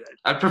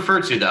 I'd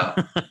prefer to, though.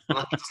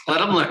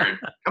 Let him learn.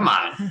 Come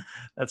on.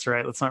 That's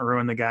right. Let's not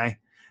ruin the guy.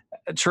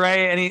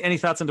 Trey, any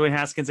thoughts on Dwayne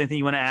Haskins? Anything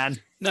you want to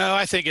add? No,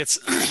 I think it's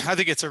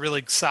a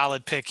really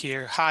solid pick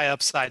here, high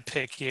upside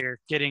pick here.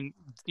 Getting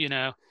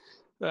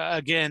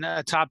again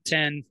a top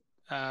 10,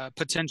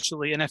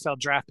 potentially NFL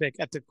draft pick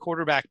at the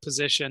quarterback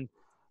position.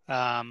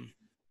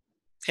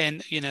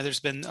 And, there's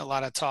been a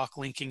lot of talk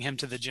linking him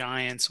to the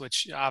Giants,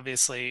 which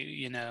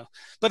obviously,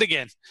 but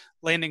again,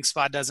 landing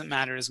spot doesn't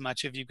matter as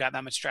much if you've got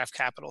that much draft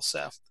capital.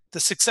 So the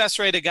success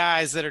rate of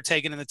guys that are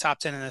taken in the top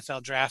 10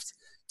 NFL draft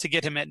to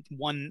get him at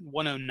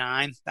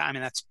 109, I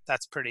mean,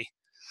 that's pretty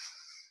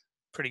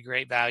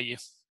great value.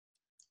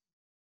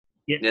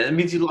 Yeah, that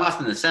means you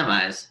lost in the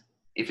semis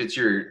if it's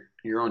your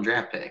own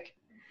draft pick.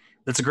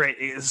 That's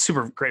a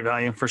super great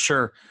value for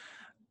sure.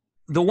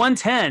 The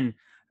 110,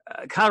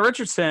 Kyle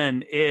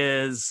Richardson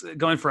is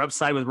going for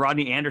upside with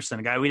Rodney Anderson,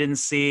 a guy we didn't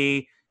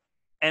see.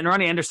 And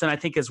Rodney Anderson, I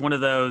think, is one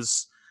of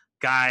those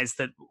guys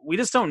that we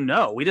just don't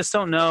know. We just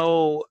don't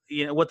know,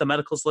 what the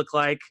medicals look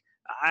like.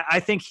 I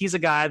think he's a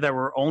guy that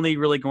we're only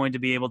really going to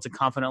be able to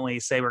confidently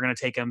say we're going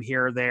to take him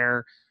here or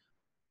there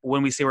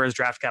when we see where his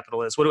draft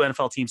capital is. What do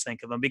NFL teams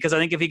think of him? Because I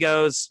think if he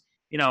goes,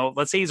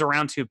 let's say he's a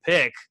round 2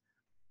 pick,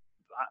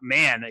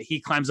 man,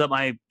 he climbs up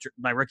my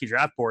rookie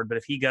draft board. But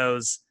if he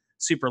goes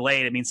super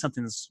late, it means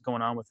something's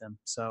going on with him.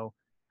 So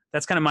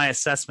that's kind of my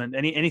assessment.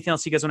 Anything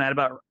else you guys want to add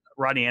about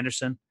Rodney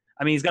Anderson?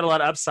 I mean, he's got a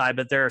lot of upside,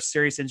 but there are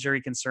serious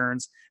injury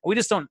concerns. We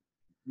just don't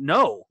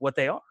know what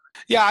they are.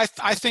 Yeah,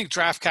 I think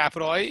draft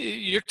capital,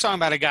 you're talking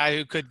about a guy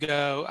who could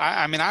go.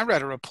 I mean, I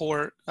read a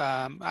report,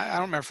 I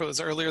don't remember if it was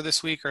earlier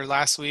this week or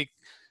last week,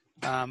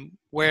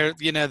 where,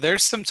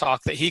 there's some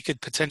talk that he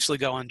could potentially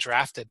go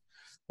undrafted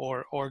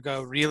or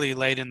go really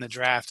late in the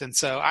draft. And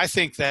so I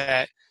think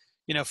that,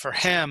 for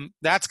him,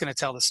 that's going to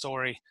tell the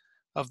story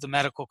of the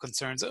medical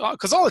concerns,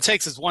 because all it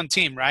takes is one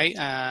team, right?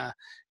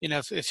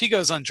 If he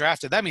goes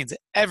undrafted, that means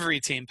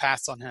every team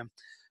passed on him.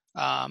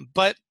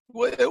 But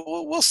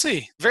we'll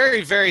see.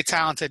 Very, very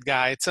talented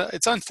guy.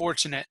 It's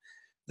unfortunate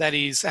that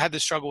he's had to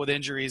struggle with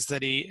injuries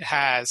that he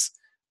has,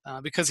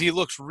 because he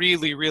looked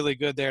really, really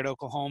good there at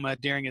Oklahoma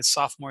during his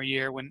sophomore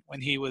year when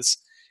he was,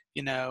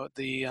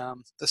 the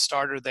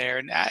starter there,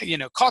 and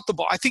caught the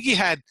ball. I think he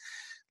had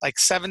like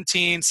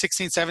 16,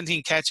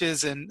 17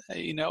 catches and,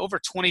 over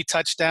 20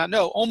 touchdowns.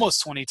 No,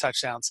 almost 20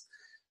 touchdowns.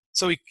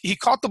 So he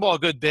caught the ball a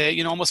good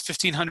bit, almost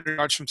 1,500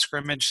 yards from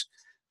scrimmage.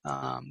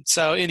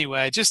 So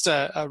anyway, just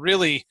a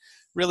really,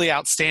 really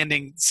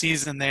outstanding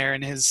season there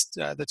in his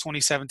the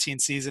 2017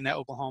 season at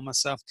Oklahoma.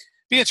 So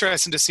be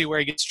interesting to see where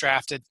he gets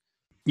drafted.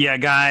 Yeah, a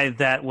guy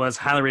that was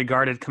highly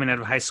regarded coming out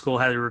of high school,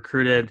 highly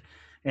recruited,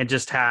 and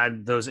just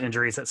had those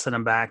injuries that set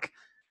him back.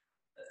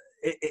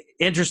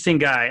 Interesting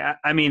guy.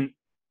 I mean,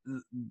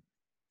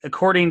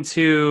 according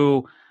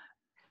to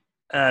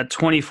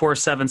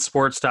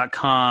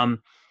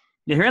 247sports.com,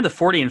 he ran the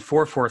 40 and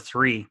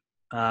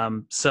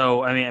 4.43.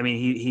 So I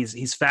mean,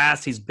 he's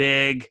fast, he's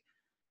big,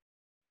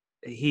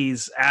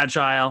 he's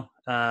agile,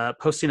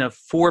 posting a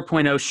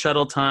 4.0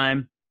 shuttle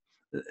time.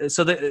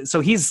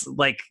 So he's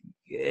like,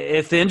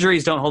 if the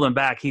injuries don't hold him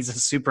back, he's a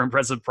super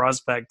impressive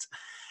prospect,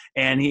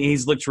 and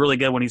he's looked really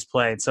good when he's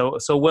played. So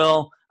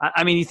Will,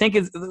 I mean, you think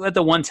it's at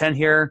the 110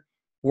 here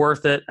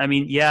worth it? I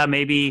mean, yeah,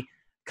 maybe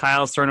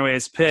Kyle's throwing away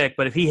his pick,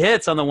 but if he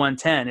hits on the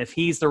 110, if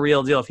he's the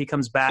real deal, if he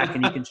comes back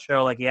and you can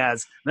show like he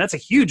has, that's a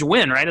huge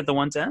win, right, at the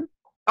 110?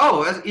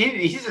 Oh,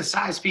 he's a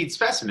size speed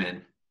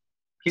specimen.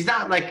 He's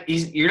not like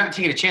you're not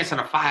taking a chance on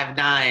a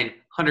 5'9",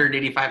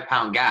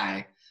 185-pound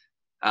guy.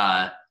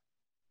 I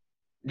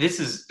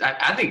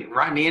think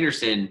Rodney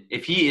Anderson,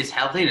 if he is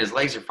healthy and his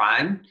legs are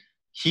fine,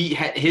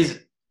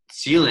 his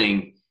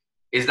ceiling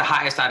is the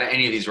highest out of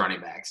any of these running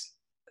backs.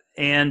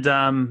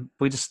 And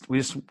we just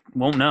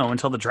won't know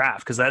until the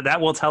draft, because that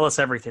will tell us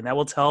everything. That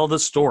will tell the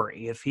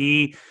story. If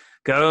he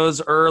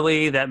goes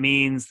early, that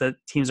means that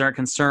teams aren't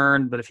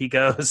concerned. But if he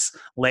goes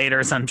later,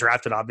 it's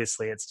undrafted.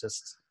 Obviously, it's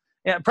just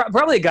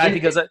probably a guy.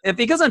 If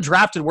he goes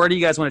undrafted, where do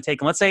you guys want to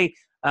take him? Let's say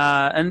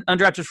an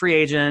undrafted free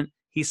agent.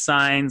 He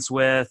signs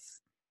with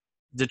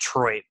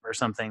Detroit or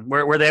something,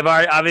 where they've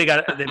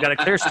got a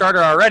clear starter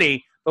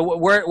already. But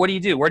what do you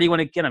do? Where do you want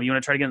to get him? You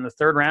want to try to get him in the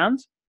third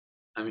round?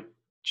 I mean,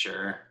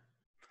 sure.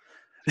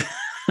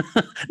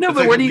 No, it's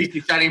but what do you? Least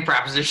exciting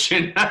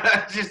proposition.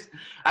 I'd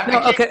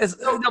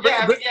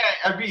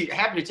be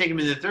happy to take him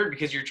in the third,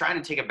 because you're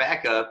trying to take a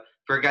backup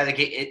for a guy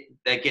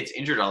that gets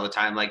injured all the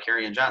time, like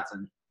Kerryon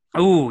Johnson.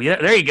 Oh,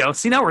 yeah, there you go.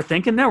 See, now we're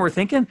thinking.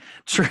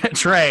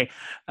 Trey,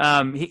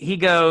 he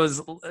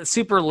goes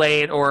super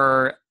late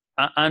or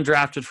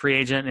undrafted free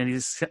agent, and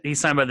he's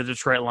signed by the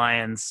Detroit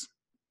Lions.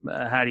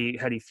 How do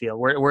you feel?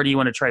 Where do you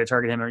want to try to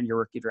target him in your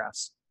rookie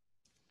drafts?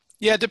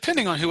 Yeah,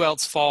 depending on who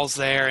else falls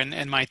there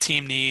and my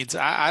team needs,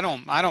 I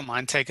don't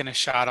mind taking a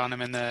shot on him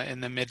in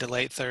the mid to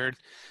late third.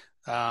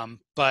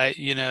 But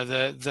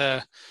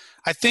I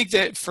think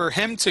that for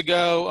him to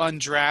go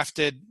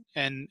undrafted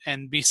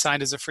and be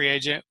signed as a free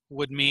agent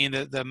would mean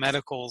that the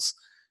medicals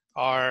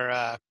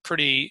are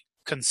pretty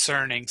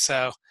concerning.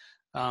 So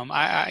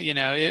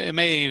it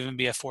may even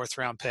be a 4th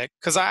round pick,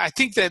 because I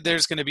think that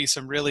there's going to be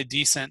some really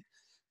decent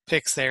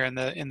picks there in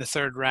the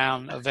 3rd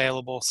round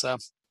available. So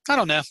I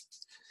don't know.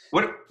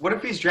 What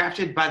if he's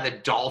drafted by the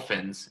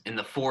Dolphins in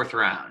the 4th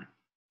round?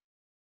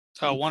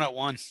 Oh,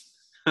 101.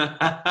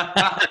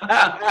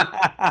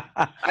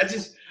 I was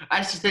just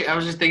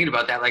thinking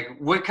about that. Like,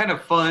 what kind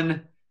of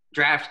fun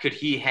draft could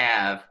he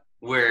have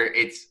where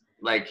it's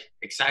like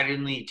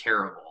excitingly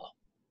terrible,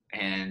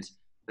 and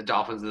the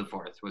Dolphins in the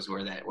 4th was where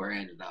it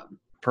ended up.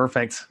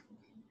 Perfect.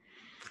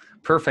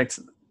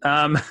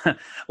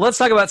 Let's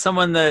talk about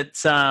someone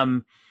that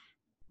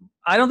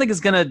I don't think is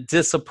going to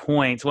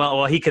disappoint.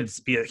 Well, he could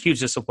be a huge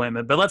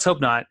disappointment, but let's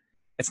hope not.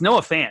 It's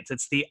Noah Fant.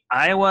 It's the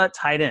Iowa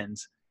tight end.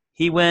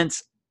 He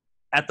went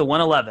at the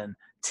 111.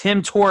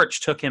 Tim Torch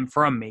took him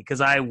from me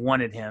because I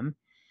wanted him,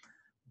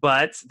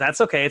 but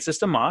that's okay. It's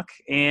just a mock,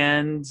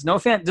 and Noah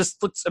Fant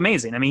just looks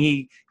amazing. I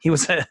mean, he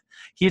was a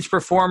huge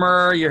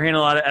performer. You're hearing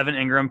a lot of Evan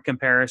Ingram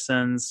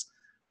comparisons.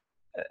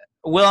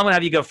 Will, I'm going to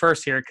have you go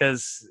first here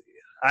because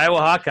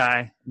Iowa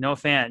Hawkeye, Noah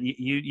Fant,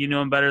 you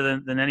know him better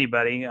than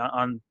anybody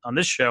on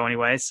this show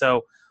anyway.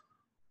 So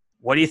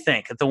what do you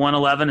think? At the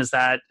 111, is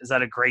that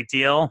a great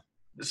deal?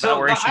 Is that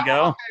where he should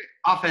go?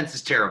 Offense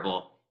is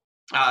terrible.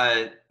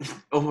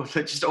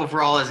 Just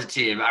overall as a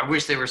team, I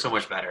wish they were so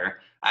much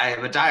better. I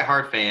am a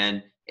diehard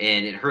fan,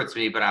 and it hurts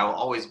me, but I will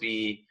always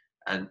be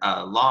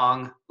a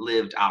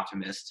long-lived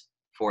optimist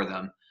for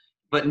them.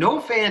 But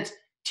Noah Fant,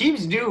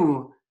 teams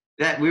knew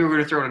that we were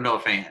going to throw to Noah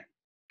Fant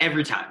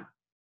every time.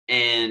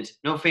 And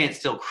Noah Fant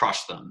still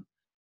crushed them.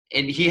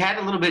 And he had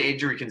a little bit of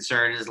injury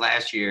concern his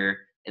last year,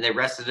 and they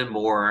rested him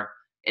more.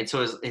 And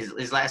so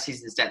his last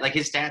season's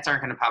his stats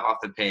aren't going to pop off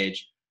the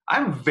page.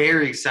 I'm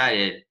very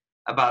excited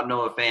about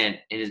Noah Fant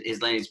and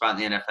his landing spot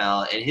in the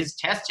NFL. And his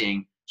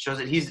testing shows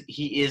that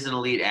he is an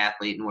elite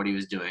athlete in what he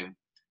was doing.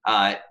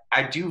 I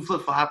do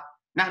flip-flop.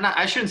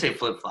 I shouldn't say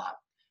flip-flop.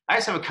 I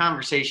just have a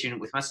conversation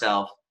with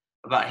myself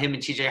about him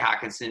and TJ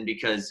Hawkinson,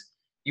 because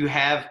you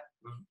have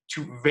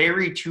two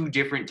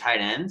different tight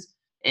ends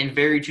and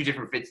two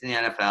different fits in the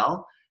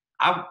NFL.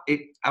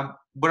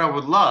 What I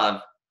would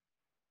love,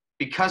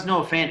 because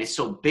Noah Fant is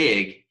so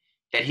big,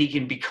 that he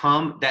can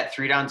become that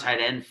 3-down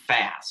tight end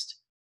fast,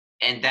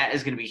 and that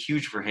is going to be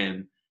huge for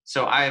him.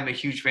 So I am a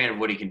huge fan of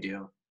what he can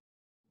do.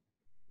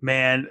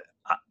 Man,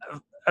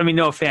 I mean,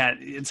 Noah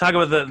Fant. Talk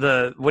about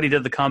the what he did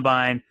at the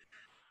combine.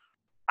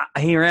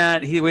 He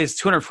weighs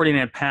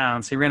 249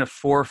 pounds. He ran a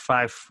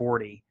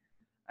 4.540.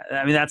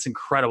 I mean, that's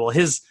incredible.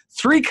 His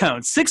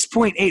 3-cone,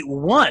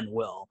 6.81,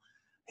 Will.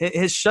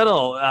 His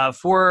shuttle,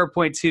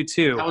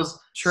 4.22. That was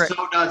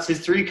so nuts.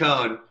 His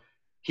 3-cone,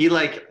 he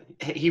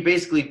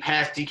basically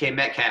passed DK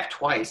Metcalf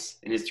twice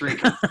in his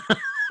 3-cone.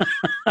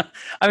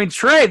 I mean,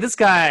 Trey, this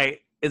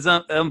guy is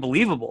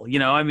unbelievable.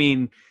 I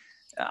mean,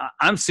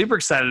 I'm super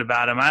excited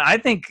about him. I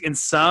think in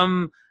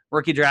some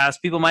rookie drafts,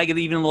 people might get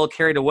even a little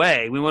carried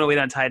away. We want to wait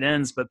on tight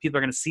ends, but people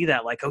are going to see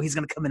that he's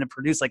going to come in and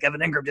produce like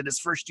Evan Ingram did his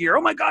first year.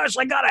 Oh my gosh,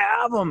 I got to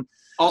have him.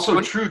 Also,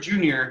 true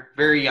junior,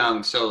 very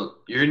young, so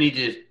you're going to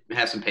need to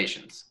have some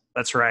patience.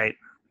 That's right.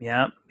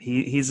 Yeah,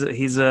 he's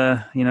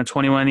a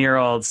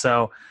 21-year-old.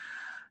 So,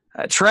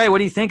 Trey, what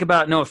do you think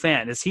about Noah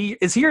Fant? Is he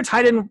your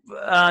tight end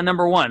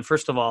number one,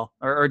 first of all,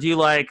 or do you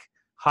like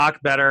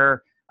Hawk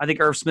better? I think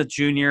Irv Smith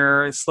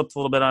Jr. slipped a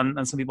little bit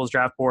on some people's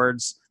draft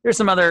boards. There's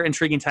some other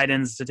intriguing tight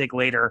ends to take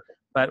later,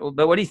 but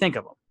what do you think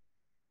of them?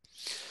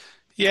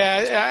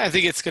 Yeah, I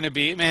think it's going to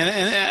be, man,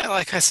 and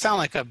like I sound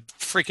like a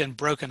freaking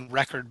broken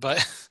record, but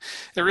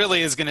it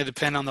really is going to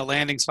depend on the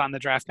landing spot in the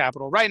draft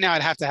capital. Right now,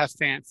 I'd have to have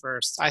Fant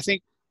first. I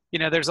think,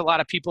 there's a lot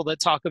of people that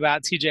talk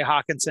about TJ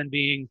Hawkinson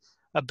being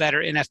a better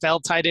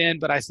NFL tight end,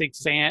 but I think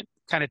Fant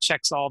kind of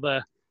checks all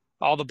the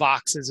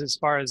boxes as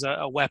far as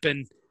a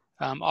weapon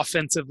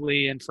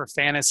offensively and for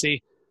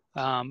fantasy.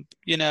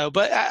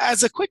 But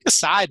as a quick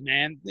aside,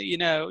 man,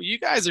 you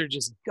guys are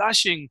just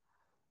gushing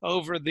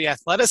over the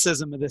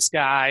athleticism of this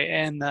guy.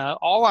 And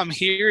all I'm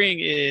hearing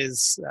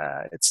is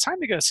it's time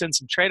to go send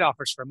some trade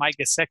offers for Mike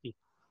Gesicki.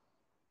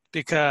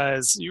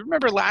 Because you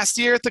remember last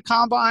year at the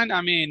Combine?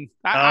 I mean,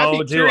 I'd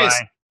be curious.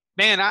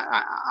 Man,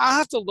 I'll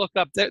have to look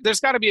up. There's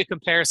got to be a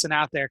comparison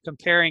out there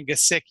comparing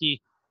Gesicki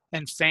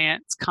and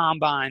Fant's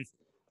Combine.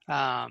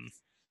 I'm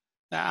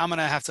going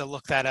to have to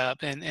look that up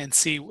and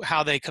see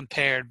how they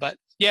compared. But,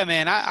 yeah,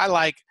 man, I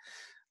like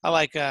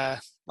Noah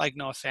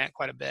Fant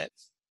quite a bit.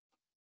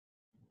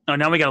 Oh,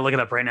 now we got to look it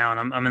up right now,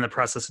 and I'm in the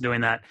process of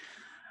doing that.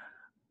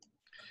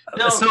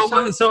 No, so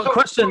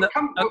question. Go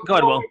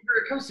ahead, Will. Where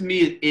it comes to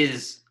me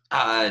is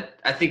I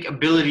think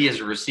ability as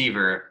a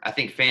receiver. I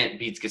think Fant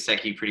beats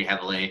Gesicki pretty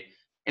heavily,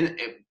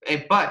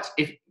 but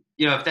if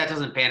that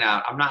doesn't pan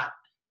out, I'm not.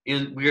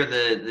 We are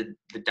the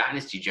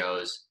dynasty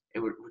Joes,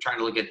 and we're trying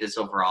to look at this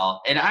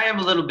overall. And I am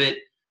a little bit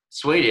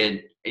swayed,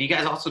 and you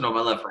guys also know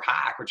my love for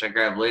Hawk, which I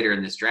grabbed later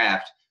in this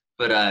draft.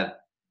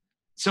 But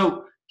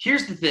so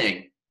here's the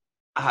thing.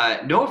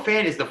 Noah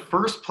Fant is the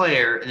first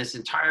player in this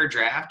entire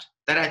draft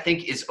that I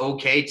think is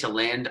okay to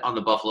land on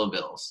the Buffalo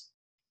Bills.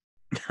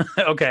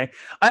 Okay.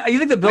 You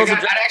think the Bills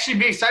I'd actually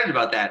be excited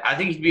about that. I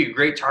think he'd be a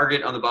great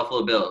target on the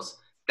Buffalo Bills.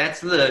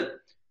 That's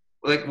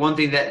one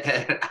thing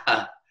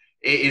that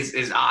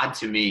is odd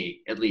to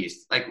me, at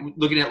least. Like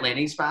looking at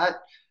landing spot,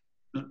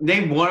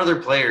 name one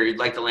other player you'd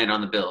like to land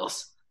on the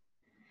Bills.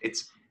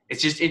 So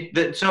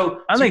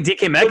I think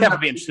DK Metcalf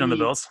would be interested on the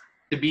Bills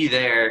to be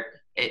there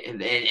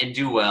and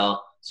do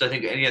well. So I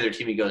think any other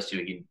team he goes to,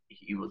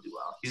 he will do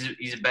well.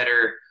 He's a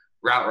better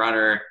route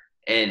runner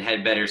and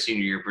had better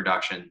senior year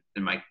production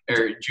than Mike,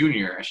 or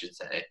junior, I should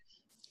say.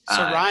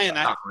 So Ryan,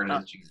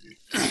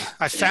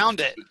 I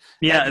found it.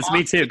 Yeah, it's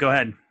me too. Go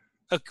ahead.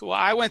 Okay, well,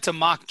 I went to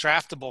Mock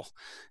Draftable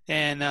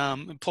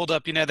and pulled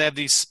up. They have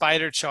these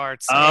spider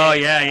charts. Oh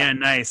yeah,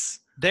 nice.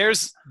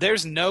 There's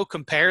no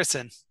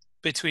comparison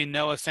between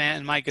Noah Fant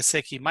and Mike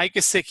Gesicki. Mike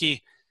Gesicki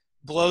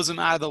blows him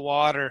out of the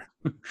water.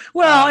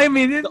 Well, I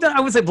mean,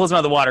 I would say blows him out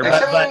of the water,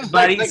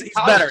 but he's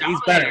better. He's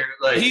better.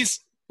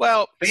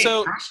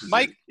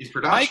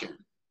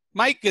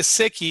 Mike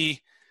Gesicki,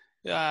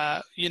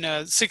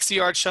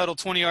 60-yard shuttle,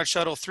 20-yard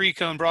shuttle,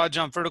 3-cone broad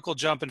jump, vertical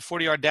jump, and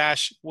 40-yard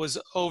dash was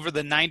over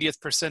the 90th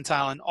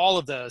percentile in all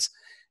of those.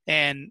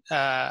 And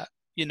Noah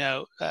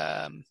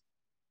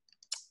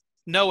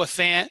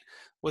Fant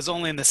was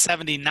only in the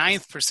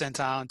 79th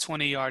percentile in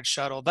 20-yard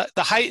shuttle. The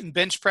height and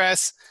bench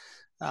press.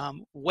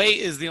 Weight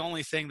is the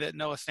only thing that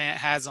Noah Fant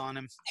has on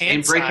him.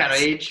 And breakout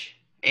age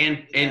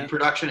and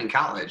production in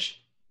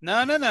college.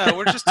 No.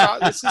 We're just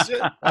talking. This is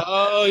it.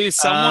 Oh,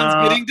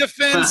 someone's getting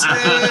defensive.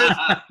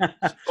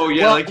 Oh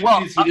yeah, you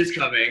didn't see this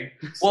coming.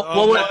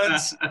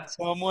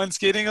 Someone's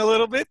getting a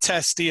little bit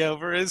testy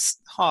over his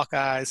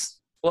Hawkeyes.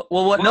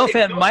 What Noah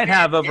Fant might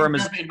have over him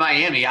is in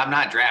Miami. I'm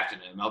not drafting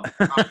him.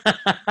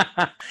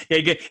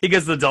 Yeah, he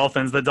gets the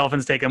Dolphins. The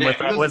Dolphins take him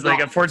with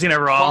like a 14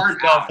 overall.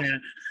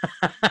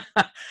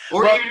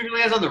 Or even if he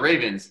lands on the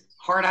Ravens,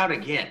 hard out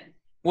again.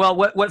 Well,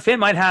 what Fant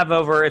might have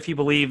over, if you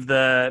believe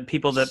the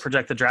people that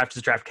project the draft,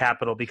 is draft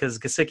capital, because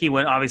Gesicki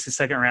went obviously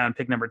second round,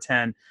 pick number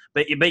 10.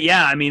 But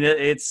yeah, I mean,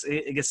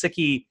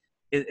 Gesicki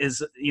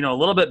is a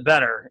little bit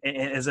better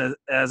as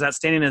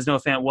outstanding as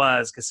Noah Fant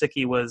was.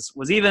 Gesicki was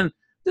even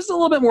just a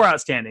little bit more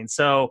outstanding.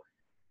 So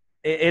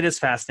it is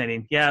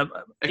fascinating. Yeah.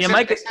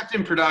 Except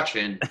in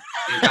production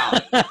in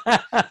college.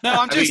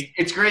 No,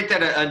 it's great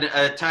that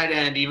a tight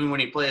end, even when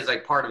he plays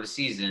like part of a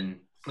season,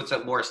 puts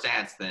up more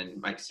stats than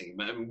Mike Gesicki.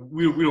 But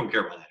we don't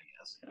care about that,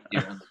 I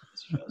guess.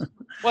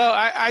 Well,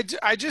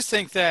 I just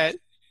think that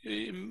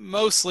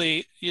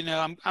mostly,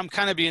 I'm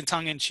kind of being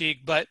tongue in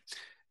cheek, but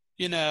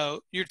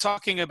you're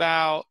talking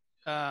about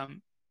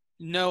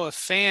Noah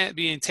Fant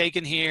being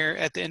taken here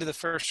at the end of the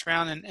first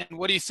round, and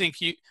what do you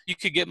think you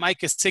could get Mike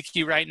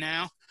Gesicki right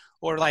now,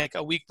 or like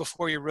a week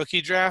before your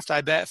rookie draft?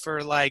 I bet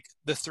for like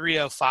the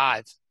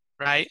 305,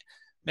 right?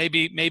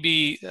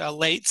 Maybe a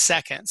late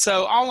second.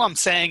 So all I'm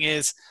saying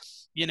is,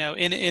 in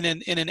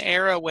an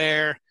era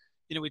where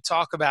we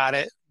talk about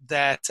it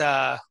that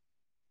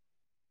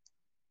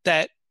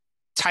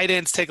tight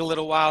ends take a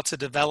little while to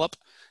develop,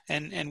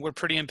 and we're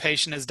pretty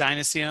impatient as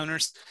dynasty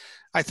owners.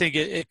 I think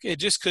it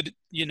just could,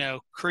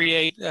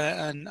 create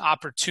an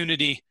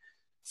opportunity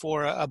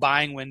for a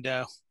buying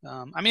window.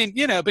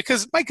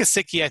 Because Mike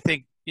Gesicki, I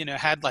think,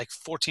 had like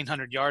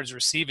 1,400 yards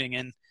receiving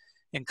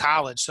in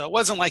college. So it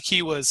wasn't like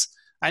he was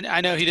 –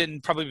 I know he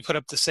didn't probably put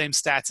up the same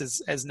stats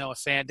as Noah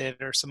Fant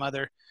did or some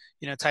other,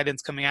 tight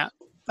ends coming out.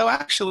 Oh,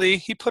 actually,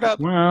 he put up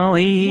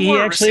he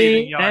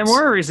actually – and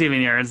more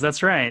receiving yards.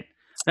 That's right.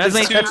 That's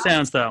many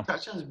touchdowns, though.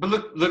 Touchdowns, but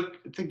look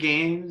at the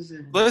games.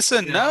 And,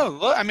 Listen,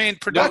 look, I mean,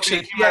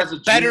 production. He had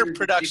better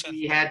production.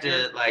 He had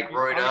to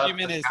roid up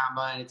the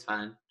combine. It's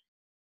fine.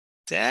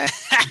 Yeah,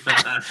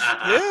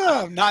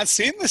 I've not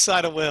seen this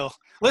side of Will.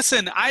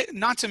 Listen,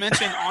 not to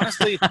mention,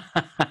 honestly,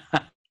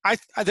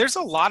 there's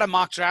a lot of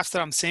mock drafts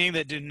that I'm seeing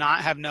that do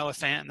not have Noah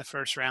Fant in the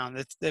first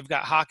round. They've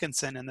got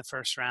Hawkinson in the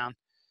first round.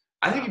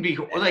 I think it'd be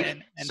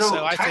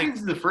so I think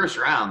in the first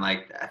round.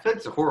 I feel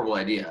it's a horrible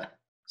idea.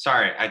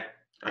 Sorry, I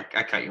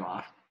cut you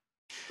off.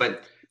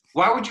 But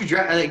why would you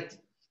draft?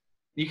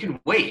 You can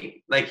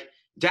wait.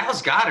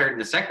 Dallas Goedert in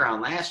the second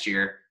round last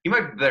year, he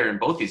might be better than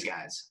both these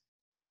guys.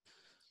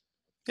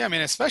 Yeah, I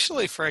mean,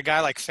 especially for a guy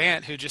like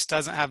Fant who just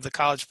doesn't have the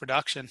college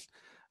production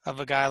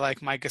of a guy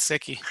like Mike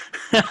Gesicki.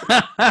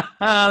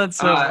 That's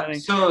so funny.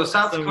 So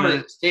South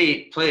Dakota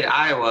State played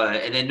Iowa,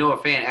 and then Noah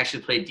Fant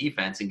actually played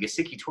defense, and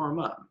Gesicki tore him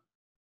up.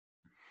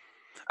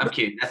 I'm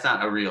kidding. That's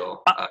not a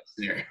real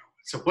scenario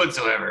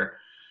whatsoever.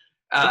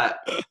 I'm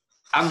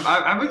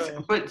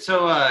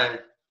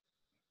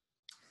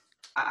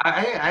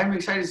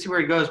excited to see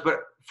where he goes. But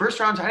first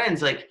round tight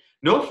ends,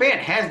 Noah Fant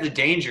has the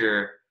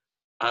danger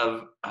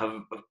of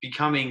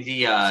becoming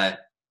the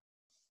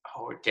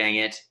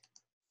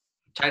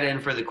tight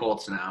end for the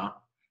Colts now.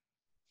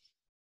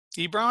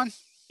 Ebron?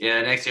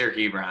 Yeah, next Eric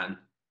Ebron. I'm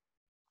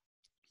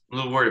a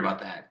little worried about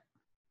that.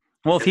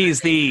 Well, if he's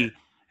the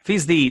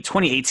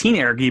 2018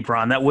 Eric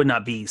Ebron, that would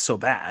not be so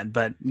bad.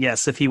 But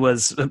yes, if he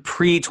was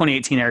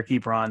pre-2018 Eric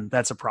Ebron,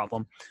 that's a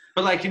problem.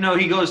 But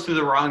he goes to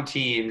the wrong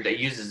team that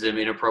uses him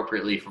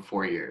inappropriately for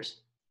 4 years.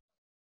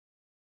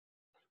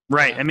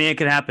 Right. I mean, it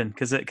could happen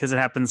because it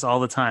happens all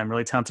the time.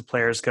 Really talented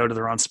players go to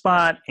the wrong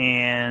spot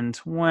and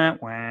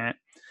wah.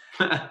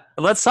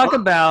 Let's talk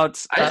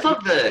about. I just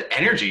love the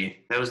energy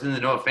that was in the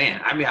Noah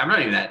Fant. I mean, I'm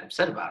not even that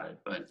upset about it,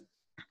 but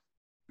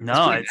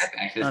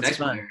that's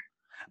fun.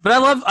 But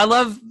I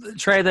love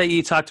Trey that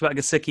you talked about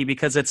Gesicki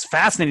because it's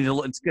fascinating to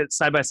look. It's good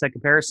side by side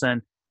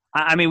comparison.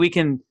 I mean, we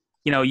can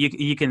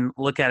you can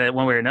look at it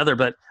one way or another,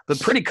 but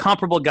pretty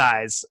comparable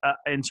guys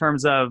in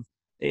terms of.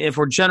 If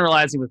we're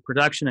generalizing with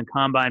production and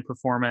combine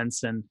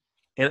performance, and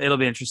it'll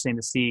be interesting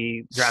to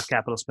see draft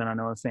capital spent on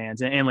Noah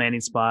Fant and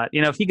landing spot.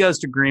 If he goes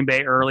to Green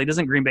Bay early,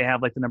 doesn't Green Bay have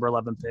the number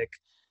 11 pick?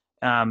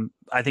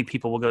 I think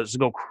people will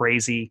go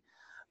crazy.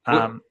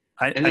 I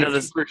know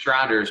this first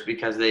rounders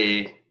because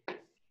they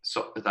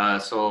sold.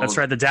 That's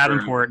right, the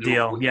Davenport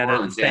deal.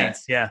 The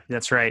Saints. Yeah,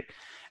 that's right.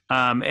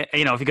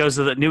 If he goes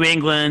to the New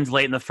England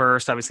late in the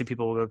first, obviously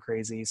people will go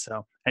crazy.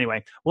 So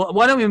anyway, well,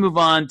 why don't we move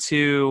on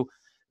to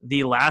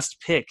the last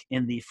pick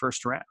in the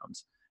first round?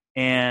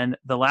 And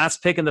the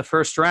last pick in the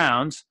first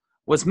round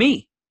was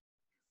me.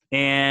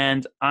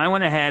 And I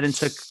went ahead and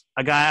took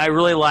a guy I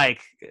really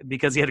like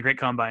because he had a great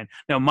combine.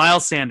 No,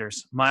 Miles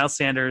Sanders. Miles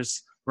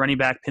Sanders, running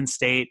back, Penn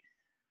State.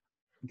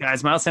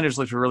 Guys, Miles Sanders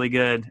looked really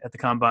good at the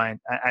combine.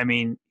 I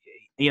mean,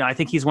 I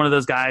think he's one of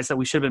those guys that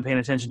we should have been paying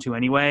attention to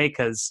anyway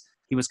because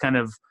he was kind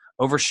of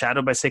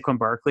overshadowed by Saquon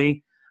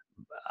Barkley.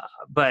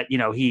 But,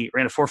 he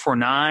ran a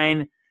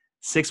 4.49,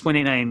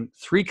 6.89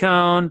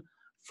 3-cone,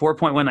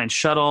 4.19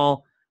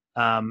 shuttle.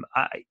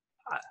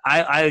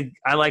 I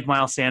like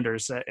Miles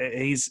Sanders.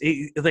 He's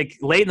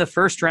late in the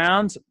first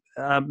round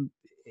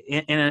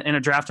in a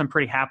draft. I'm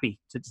pretty happy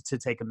to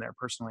take him there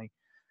personally.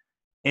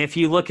 If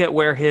you look at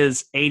where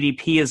his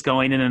ADP is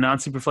going in a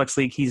non-Superflex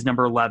league, he's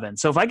number 11.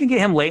 So if I can get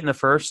him late in the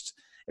first,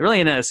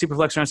 really in a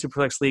Superflex or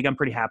non-Superflex league, I'm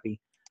pretty happy.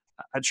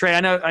 Trey,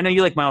 I know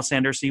you like Miles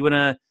Sanders, so you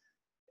wanna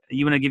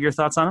give your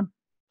thoughts on him?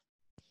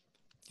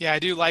 Yeah, I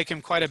do like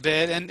him quite a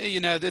bit. And,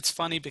 it's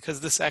funny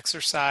because this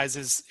exercise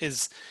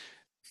is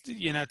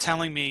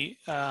telling me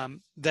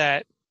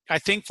that I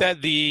think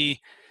that the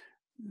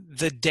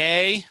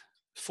day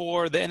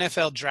for the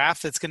NFL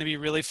draft that's going to be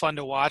really fun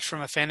to watch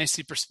from a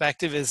fantasy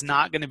perspective is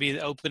not going to be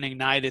the opening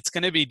night. It's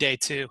going to be day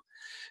 2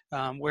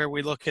 where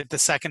we look at the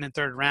second and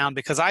third round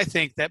because I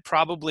think that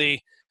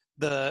probably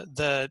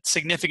the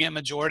significant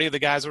majority of the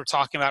guys we're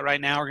talking about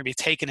right now are going to be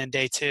taken in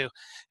day 2.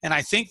 And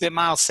I think that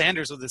Miles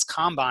Sanders with his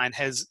combine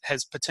has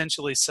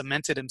potentially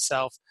cemented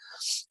himself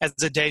as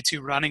a day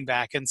 2 running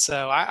back. And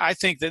so I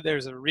think that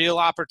there's a real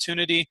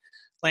opportunity.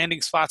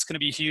 Landing spot's going to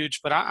be huge,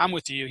 but I'm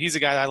with you. He's a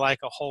guy I like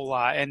a whole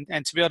lot. And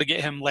to be able to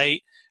get him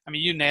late, I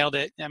mean, you nailed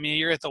it. I mean,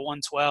 you're at the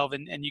 112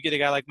 and you get a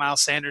guy like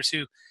Miles Sanders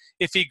who,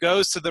 if he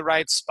goes to the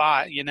right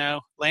spot,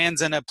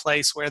 lands in a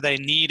place where they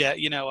need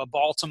a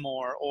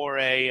Baltimore or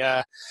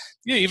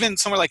even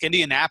somewhere like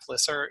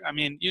Indianapolis, or, I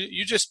mean,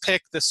 you just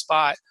pick the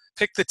spot,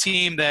 pick the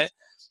team that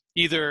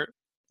either,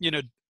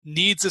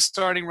 needs a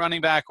starting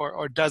running back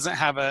or doesn't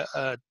have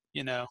a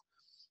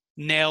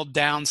nailed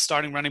down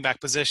starting running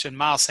back position.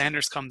 Miles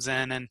Sanders comes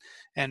in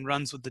and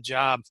runs with the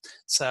job.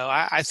 So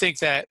I think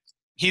that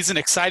he's an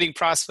exciting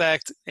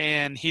prospect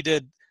and he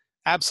did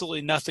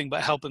absolutely nothing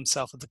but help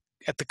himself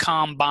at the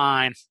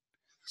combine.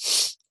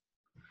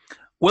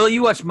 Will,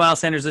 you watched Miles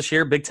Sanders this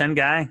year, Big Ten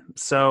guy.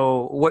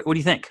 So what do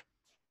you think?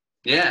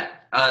 Yeah,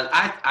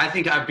 I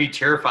think I'd be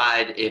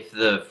terrified if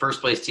the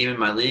first place team in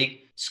my league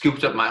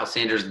scooped up Miles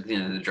Sanders at the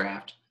end of the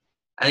draft.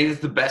 I think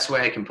that's the best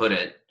way I can put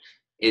it.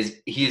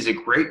 is he is a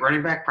great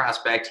running back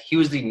prospect. He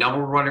was the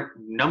number one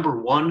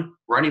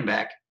running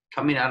back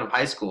coming out of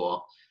high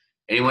school,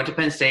 and he went to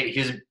Penn State. He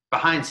was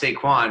behind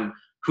Saquon,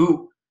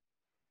 who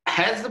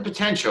has the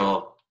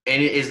potential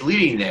and is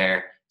leading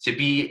there to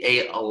be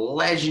a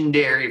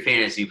legendary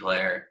fantasy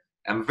player.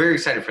 I'm very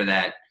excited for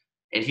that.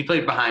 And he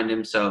played behind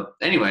him. So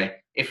anyway,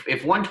 if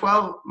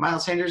 112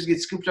 Miles Sanders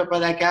gets scooped up by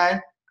that guy,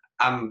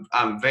 I'm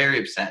very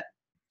upset.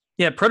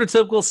 Yeah,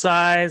 prototypical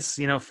size,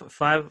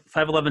 5'11",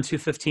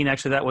 215.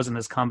 Actually, that wasn't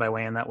his combine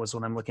weigh-in. That was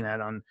what I'm looking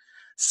at on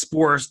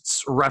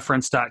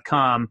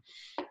sportsreference.com.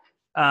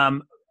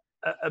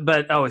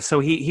 So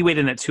he weighed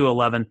in at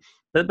 211.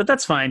 But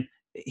that's fine.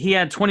 He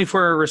had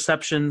 24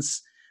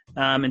 receptions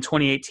in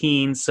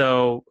 2018.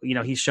 So,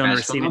 he's shown the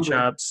receiving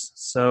chops.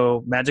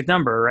 So magic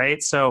number,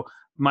 right? So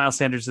Miles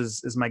Sanders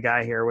is my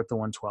guy here with the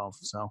 112.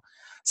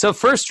 So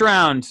first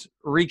round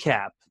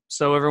recap,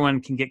 so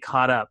everyone can get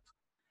caught up.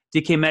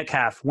 DK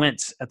Metcalf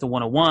went at the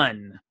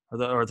 101,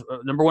 or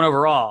the number 1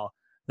 overall.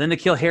 Then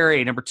N'Keal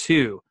Harry, number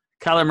 2.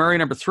 Kyler Murray,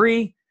 number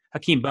 3.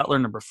 Hakeem Butler,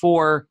 number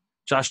 4.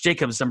 Josh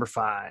Jacobs, number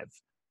 5.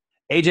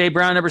 A.J.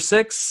 Brown, number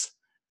 6.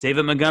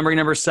 David Montgomery,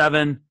 number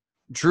 7.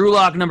 Drew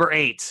Lock, number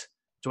 8.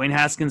 Dwayne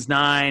Haskins,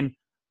 9.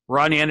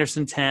 Rodney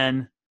Anderson,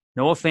 10.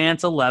 Noah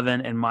Fant,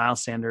 11. And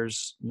Miles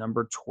Sanders,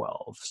 number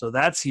 12. So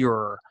that's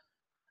your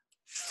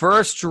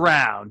first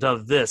round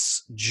of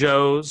this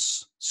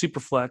Joe's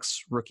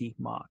Superflex rookie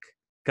mock.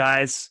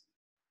 Guys,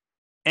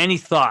 any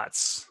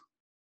thoughts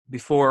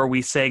before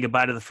we say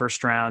goodbye to the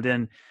first round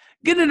and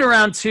get into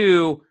round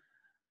 2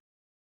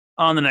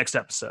 on the next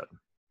episode?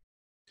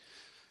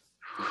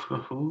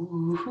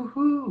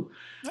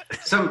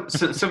 Some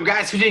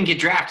guys who didn't get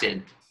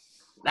drafted.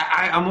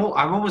 I'm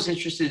almost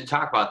interested to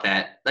talk about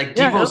that. Like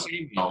Deebo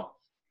Samuel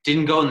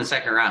didn't go in the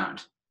second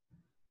round.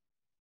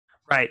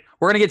 Right.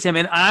 We're going to get to him.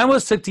 And I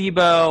almost took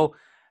Deebo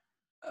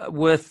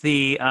with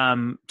the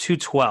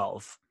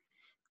 212.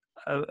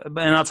 And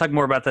I'll talk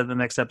more about that in the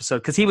next episode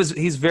because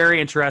he's very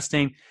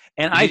interesting.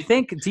 And I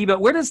think Deebo,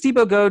 where does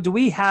Deebo go? Do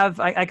we have,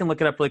 I can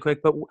look it up really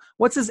quick, but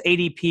what's his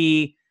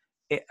ADP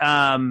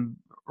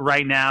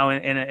right now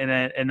in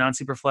a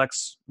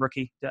non-Superflex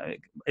rookie?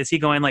 Is he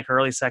going like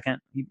early second?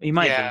 He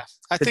might be.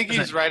 I think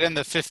he's right in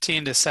the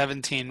 15 to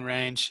 17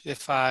 range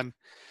if I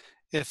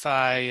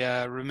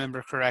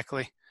remember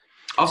correctly.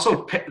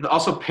 Also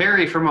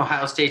Perry from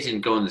Ohio State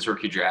didn't go in this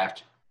rookie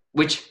draft,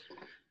 which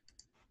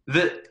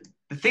the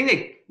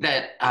thing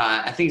that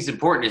I think is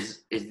important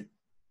is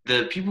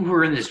the people who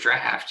are in this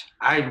draft.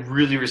 I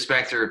really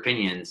respect their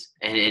opinions,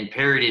 and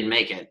Perry didn't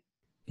make it.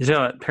 Is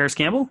that Paris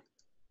Campbell?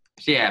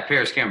 Yeah,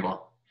 Paris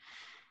Campbell.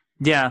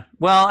 Yeah,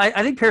 well,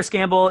 I think Paris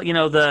Campbell.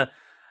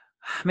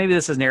 Maybe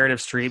this is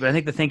narrative street, but I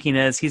think the thinking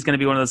is he's going to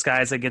be one of those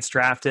guys that gets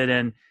drafted,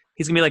 and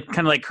he's going to be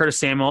kind of like Curtis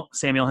Samuel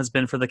has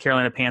been for the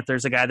Carolina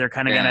Panthers, a guy they're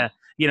kind of going to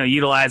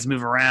utilize,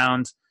 move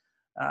around.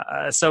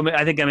 So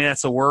I think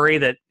that's a worry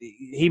that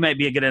he might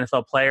be a good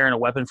NFL player and a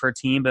weapon for a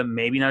team, but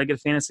maybe not a good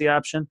fantasy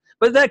option.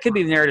 But that could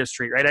be the narrative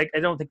street, right? I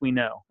don't think we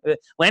know.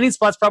 Landing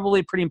spot's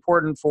probably pretty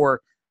important for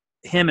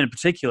him in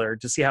particular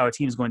to see how a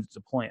team's going to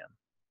deploy him.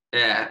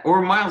 Yeah,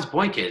 or Miles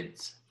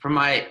Boykins from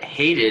my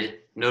hated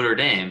Notre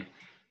Dame,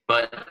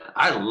 but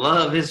I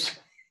love his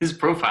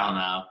profile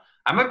now.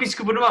 I might be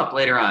scooping him up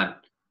later on.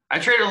 I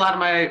traded a lot of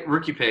my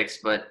rookie picks,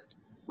 but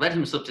let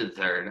him slip to the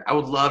third. I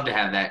would love to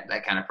have that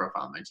kind of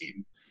profile on my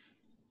team.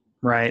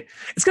 Right.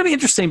 It's going to be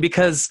interesting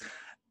because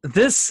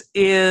this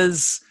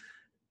is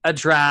a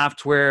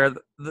draft where,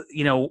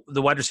 the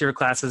wide receiver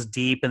class is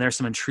deep and there's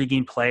some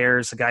intriguing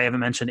players. A guy I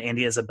haven't mentioned,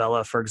 Andy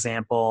Isabella, for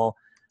example.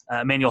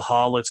 Emmanuel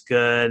Hall looks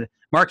good.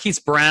 Marquise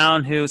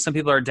Brown, who some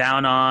people are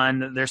down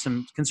on. There's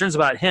some concerns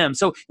about him.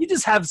 So you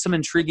just have some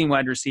intriguing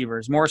wide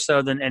receivers, more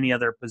so than any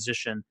other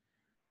position.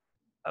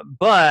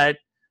 But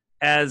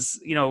as,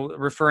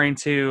 referring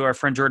to our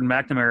friend Jordan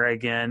McNamara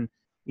again,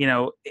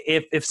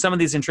 if some of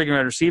these intriguing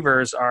wide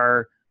receivers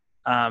are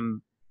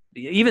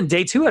even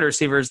day 2 wide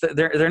receivers,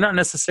 they're not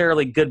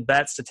necessarily good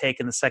bets to take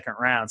in the second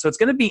round. So it's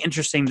going to be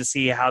interesting to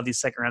see how these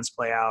second rounds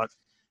play out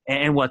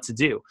and what to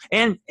do.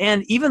 And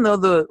even though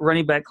the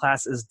running back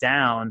class is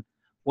down,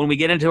 when we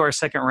get into our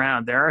second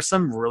round, there are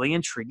some really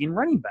intriguing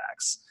running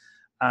backs.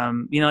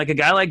 Like a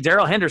guy like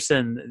Darrell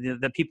Henderson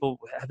that people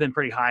have been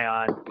pretty high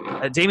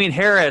on. Damian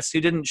Harris, who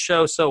didn't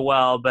show so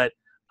well, but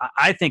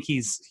I think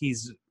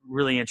he's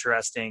really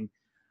interesting.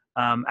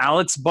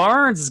 Alex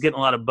Barnes is getting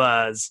a lot of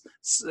buzz.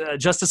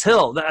 Justice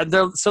Hill.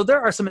 So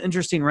there are some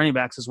interesting running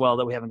backs as well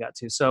that we haven't got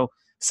to. So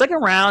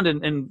second round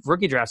and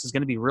rookie drafts is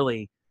going to be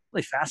really,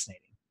 really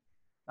fascinating.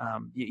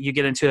 You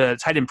get into a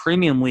tight end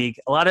premium league,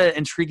 a lot of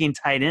intriguing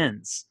tight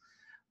ends.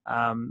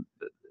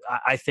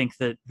 I think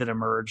that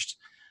emerged.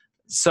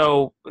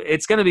 So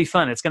it's going to be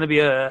fun. It's going to be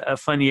a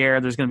fun year.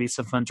 There's going to be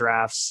some fun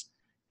drafts.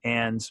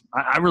 And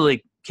I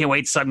really can't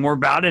wait to talk more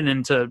about it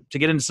and to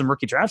get into some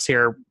rookie drafts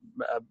here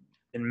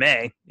in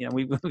May.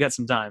 We've got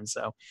some time.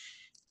 So,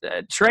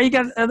 Trey, you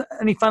got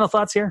any final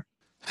thoughts here?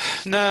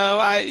 No,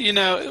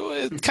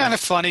 it's kind of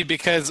funny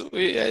because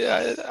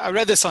I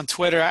read this on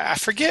Twitter. I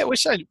forget,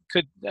 wish I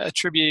could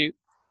attribute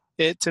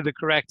it to the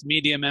correct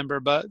media member,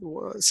 but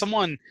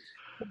someone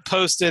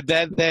posted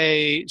that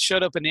they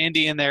showed up in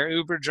Indy and their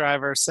Uber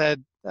driver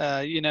said, what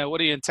are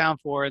you in town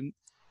for? And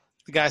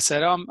the guy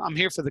said, oh, I'm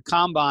here for the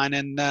combine.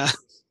 And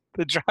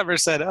the driver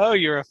said, oh,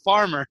 you're a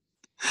farmer.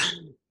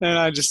 And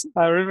I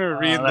remember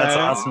reading that's that.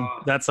 Awesome.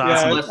 That's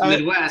awesome. Bless the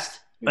Midwest.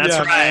 That's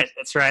right. Man.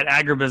 That's right.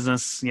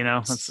 Agribusiness,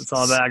 it's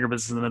all about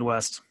agribusiness in the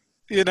Midwest.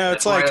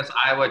 It's like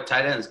Iowa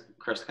tight ends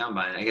across the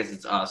combine. I guess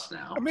it's us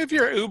now. I mean, if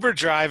you're Uber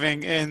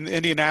driving in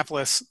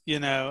Indianapolis,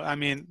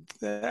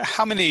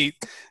 how many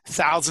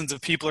thousands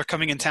of people are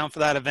coming in town for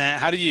that event?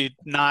 How do you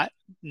not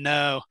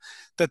know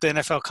that the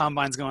NFL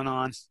Combine's going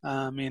on?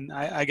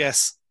 I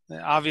guess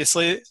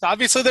obviously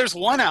there's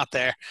one out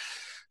there.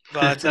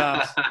 But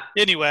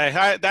anyway,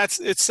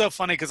 it's so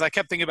funny because I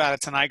kept thinking about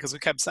it tonight because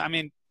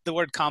the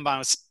word combine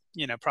was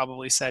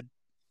probably said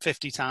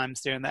 50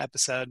 times during the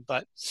episode,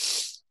 but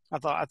I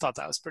thought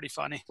that was pretty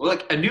funny. Well,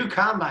 a new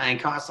combine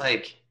costs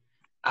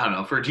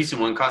for a decent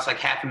one costs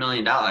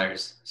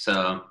 $500,000.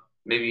 So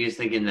maybe he's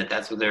thinking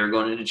that's what they were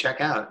going in to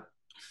check out.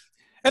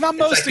 And I'm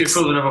most the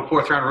equivalent of a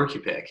 4th round rookie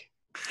pick.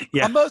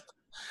 Yeah.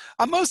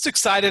 I'm most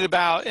excited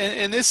about,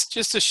 and this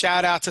just a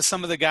shout out to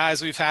some of the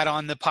guys we've had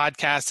on the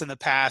podcast in the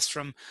past,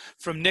 from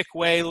Nick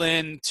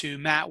Whalen to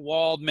Matt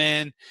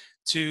Waldman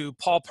to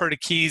Paul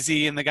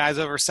Perticchese and the guys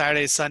over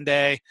Saturday,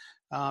 Sunday.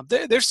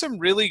 There's some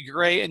really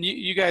great, and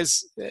you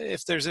guys,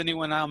 if there's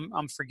anyone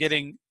I'm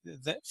forgetting,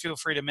 that feel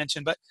free to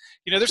mention. But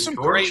there's some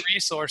great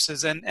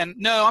resources, and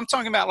no, I'm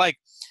talking about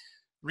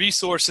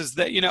resources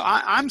that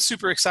I'm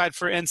super excited.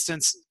 For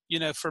instance,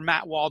 for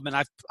Matt Waldman,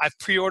 I've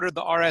pre-ordered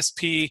the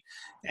RSP,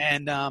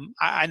 and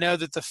I know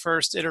that the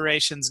first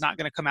iteration is not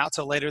going to come out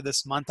till later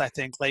this month. I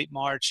think late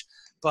March,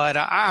 but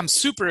I'm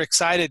super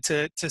excited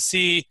to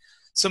see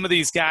some of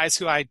these guys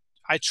who I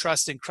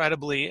trust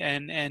incredibly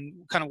and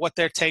kind of what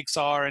their takes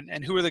are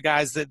and who are the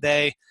guys that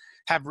they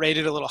have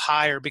rated a little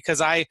higher,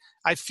 because I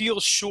feel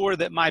sure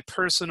that my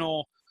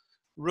personal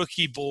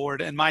rookie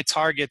board and my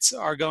targets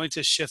are going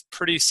to shift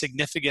pretty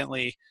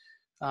significantly.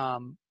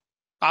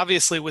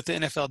 Obviously with the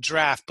NFL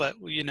draft, but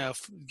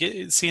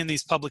seeing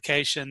these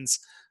publications,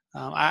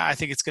 I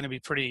think it's going to be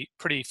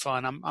pretty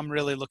fun. I'm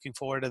really looking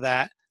forward to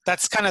that.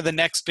 That's kind of the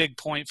next big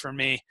point for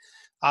me.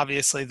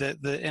 Obviously, the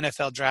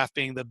NFL draft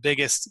being the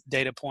biggest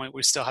data point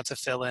we still have to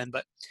fill in,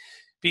 but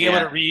being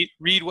able to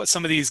read what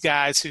some of these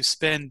guys who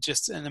spend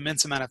just an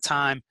immense amount of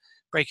time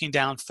breaking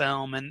down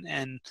film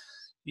and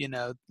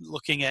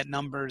looking at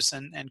numbers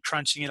and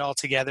crunching it all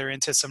together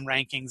into some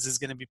rankings is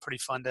going to be pretty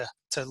fun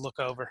to look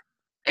over.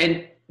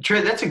 And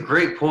Trey, that's a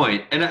great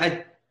point. And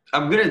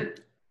I'm going to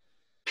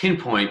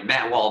pinpoint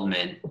Matt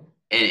Waldman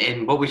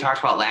and what we talked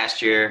about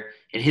last year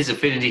and his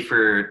affinity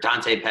for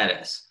Dante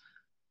Pettis.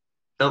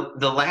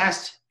 The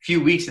last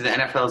few weeks of the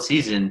NFL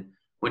season,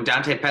 when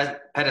Dante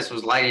Pettis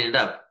was lighting it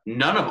up,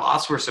 none of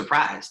us were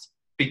surprised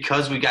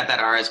because we got that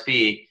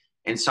RSP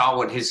and saw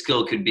what his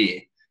skill could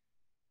be.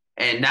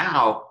 And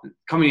now,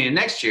 coming into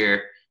next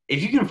year,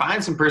 if you can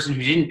find some person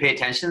who didn't pay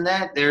attention to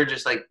that, they're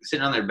just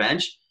sitting on their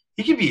bench,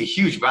 he could be a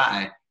huge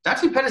buy.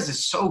 Dante Pettis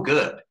is so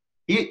good.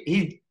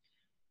 He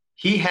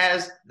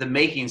has the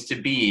makings to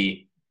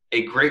be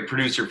a great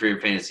producer for your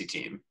fantasy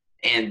team.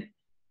 And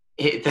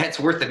that's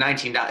worth the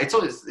 $19.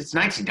 It's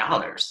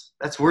 $19.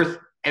 That's worth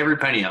every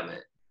penny of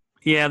it.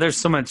 Yeah, there's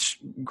so much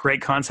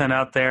great content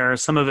out there.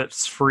 Some of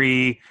it's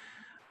free.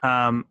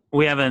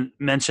 We haven't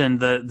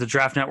mentioned the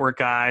Draft Network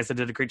guys that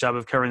did a great job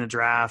of covering the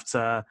draft.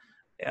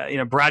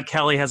 Brad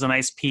Kelly has a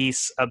nice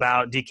piece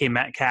about DK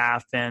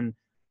Metcalf, and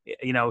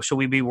should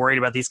we be worried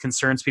about these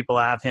concerns people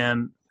have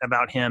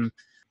about him?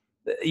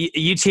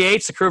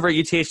 UTH, the crew over at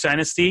UTH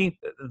Dynasty,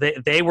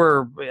 they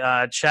were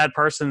Chad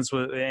Parsons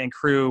and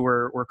crew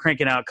were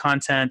cranking out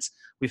content.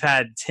 We've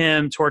had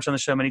Tim Torch on the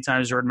show many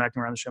times, Jordan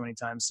McNamara on the show many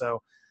times.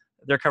 So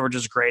their coverage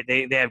is great.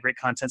 They have great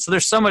content. So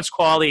there's so much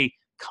quality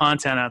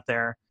content out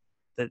there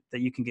that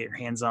you can get your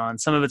hands on.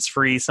 Some of it's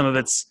free, some of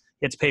it's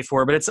you have to pay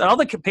for, but it's all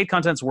the paid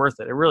content's worth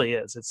it. It really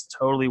is. It's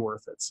totally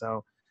worth it.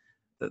 So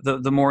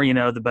the more you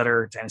know, the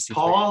better Dynasty.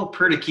 Paul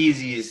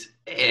Perticchese's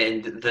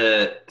and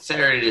the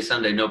Saturday to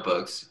Sunday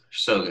notebooks are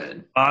so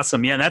good.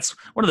 Awesome. Yeah, that's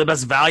one of the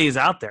best values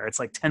out there. It's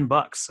like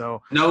 $10.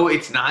 So no,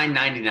 it's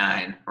 $9.99.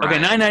 Right? Okay,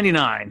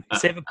 $9.99.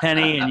 Save a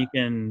penny and you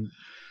can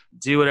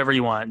do whatever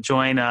you want.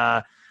 Join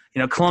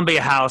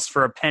Columbia House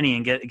for a penny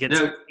and get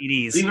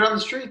CDs. Leave it on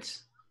the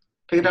streets.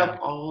 Pick it up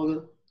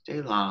all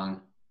day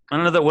long. I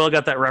don't know that Will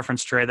got that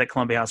reference, Trey, that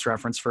Columbia House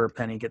reference for a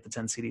penny, get the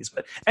 10 CDs.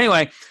 But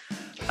anyway,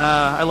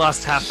 I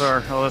lost half our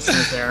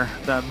listeners there.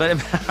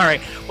 But all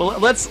right. Well,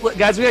 guys, we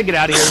got to get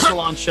out of here. It's a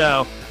long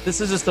show.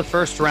 This is just the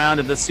first round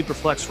of the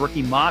Superflex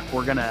rookie mock.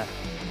 We're going to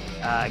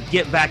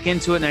get back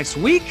into it next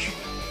week.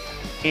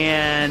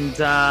 And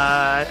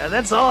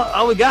that's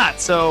all we got.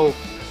 So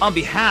on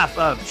behalf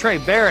of Trey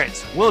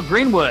Barrett, Will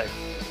Greenwood,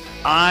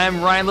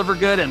 I'm Ryan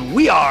Livergood, and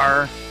we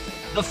are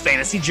the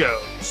Fantasy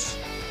Joes.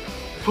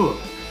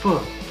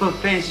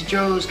 Fantasy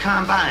Joe's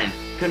Combine.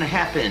 Gonna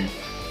happen.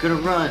 Gonna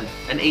run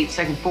an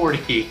 8-second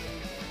 40.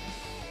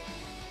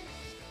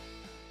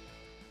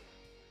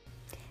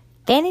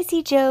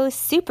 Fantasy Joe's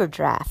Super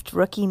Draft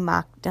rookie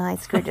mock. No, I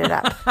screwed it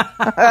up.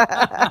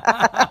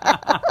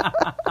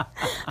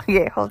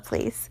 Okay, hold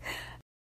please.